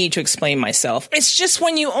the need to explain myself. It's just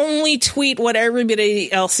when you only tweet what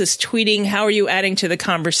everybody else is tweeting, how are you adding to the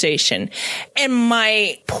conversation? And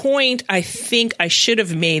my point I think I should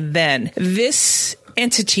have made then, this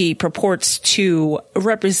entity purports to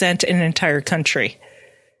represent an entire country.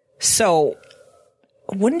 So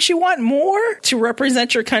wouldn't you want more to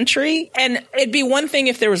represent your country? And it'd be one thing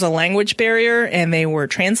if there was a language barrier and they were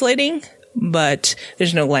translating, but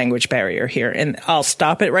there's no language barrier here. And I'll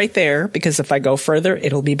stop it right there because if I go further,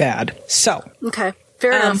 it'll be bad. So. Okay.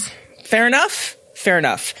 Fair enough. Fair enough? Fair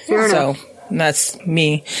enough. Fair enough. So that's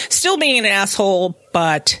me still being an asshole,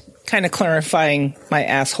 but kind of clarifying my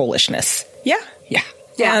assholishness. Yeah.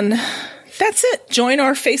 Yeah. And that's it. Join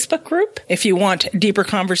our Facebook group if you want deeper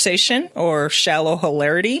conversation or shallow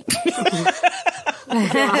hilarity. Yeah,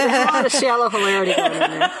 there's a lot of shallow hilarity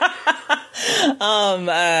going on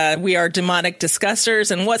there. We are demonic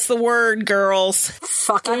discussers. And what's the word, girls?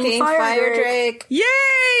 Fucking fire Drake.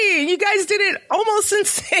 Yay! You guys did it almost in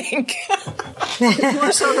sync.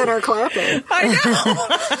 More so than our clapping. I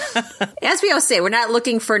know. As we always say, we're not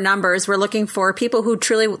looking for numbers. We're looking for people who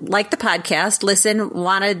truly like the podcast, listen,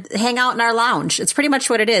 want to hang out in our lounge. It's pretty much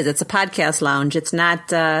what it is. It's a podcast lounge. It's not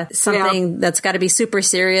something that's got to be super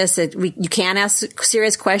serious. You can ask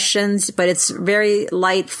serious questions, but it's very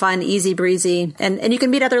light, fun, easy breezy, and you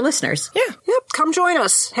can meet other listeners. Yeah. Yep. Come join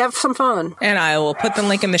us. Have some fun. And I will put the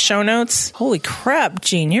link in the show notes. Holy crap,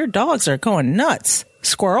 Gene, your dogs are going nuts.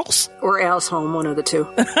 Squirrels? Or Al's home, one of the two.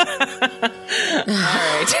 All right.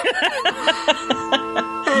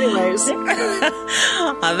 Anyways.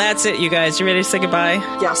 That's it, you guys. You ready to say goodbye?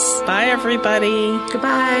 Yes. Bye, everybody.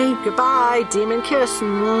 Goodbye. Goodbye. Demon kiss.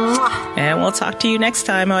 Mwah. And we'll talk to you next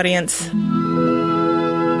time, audience.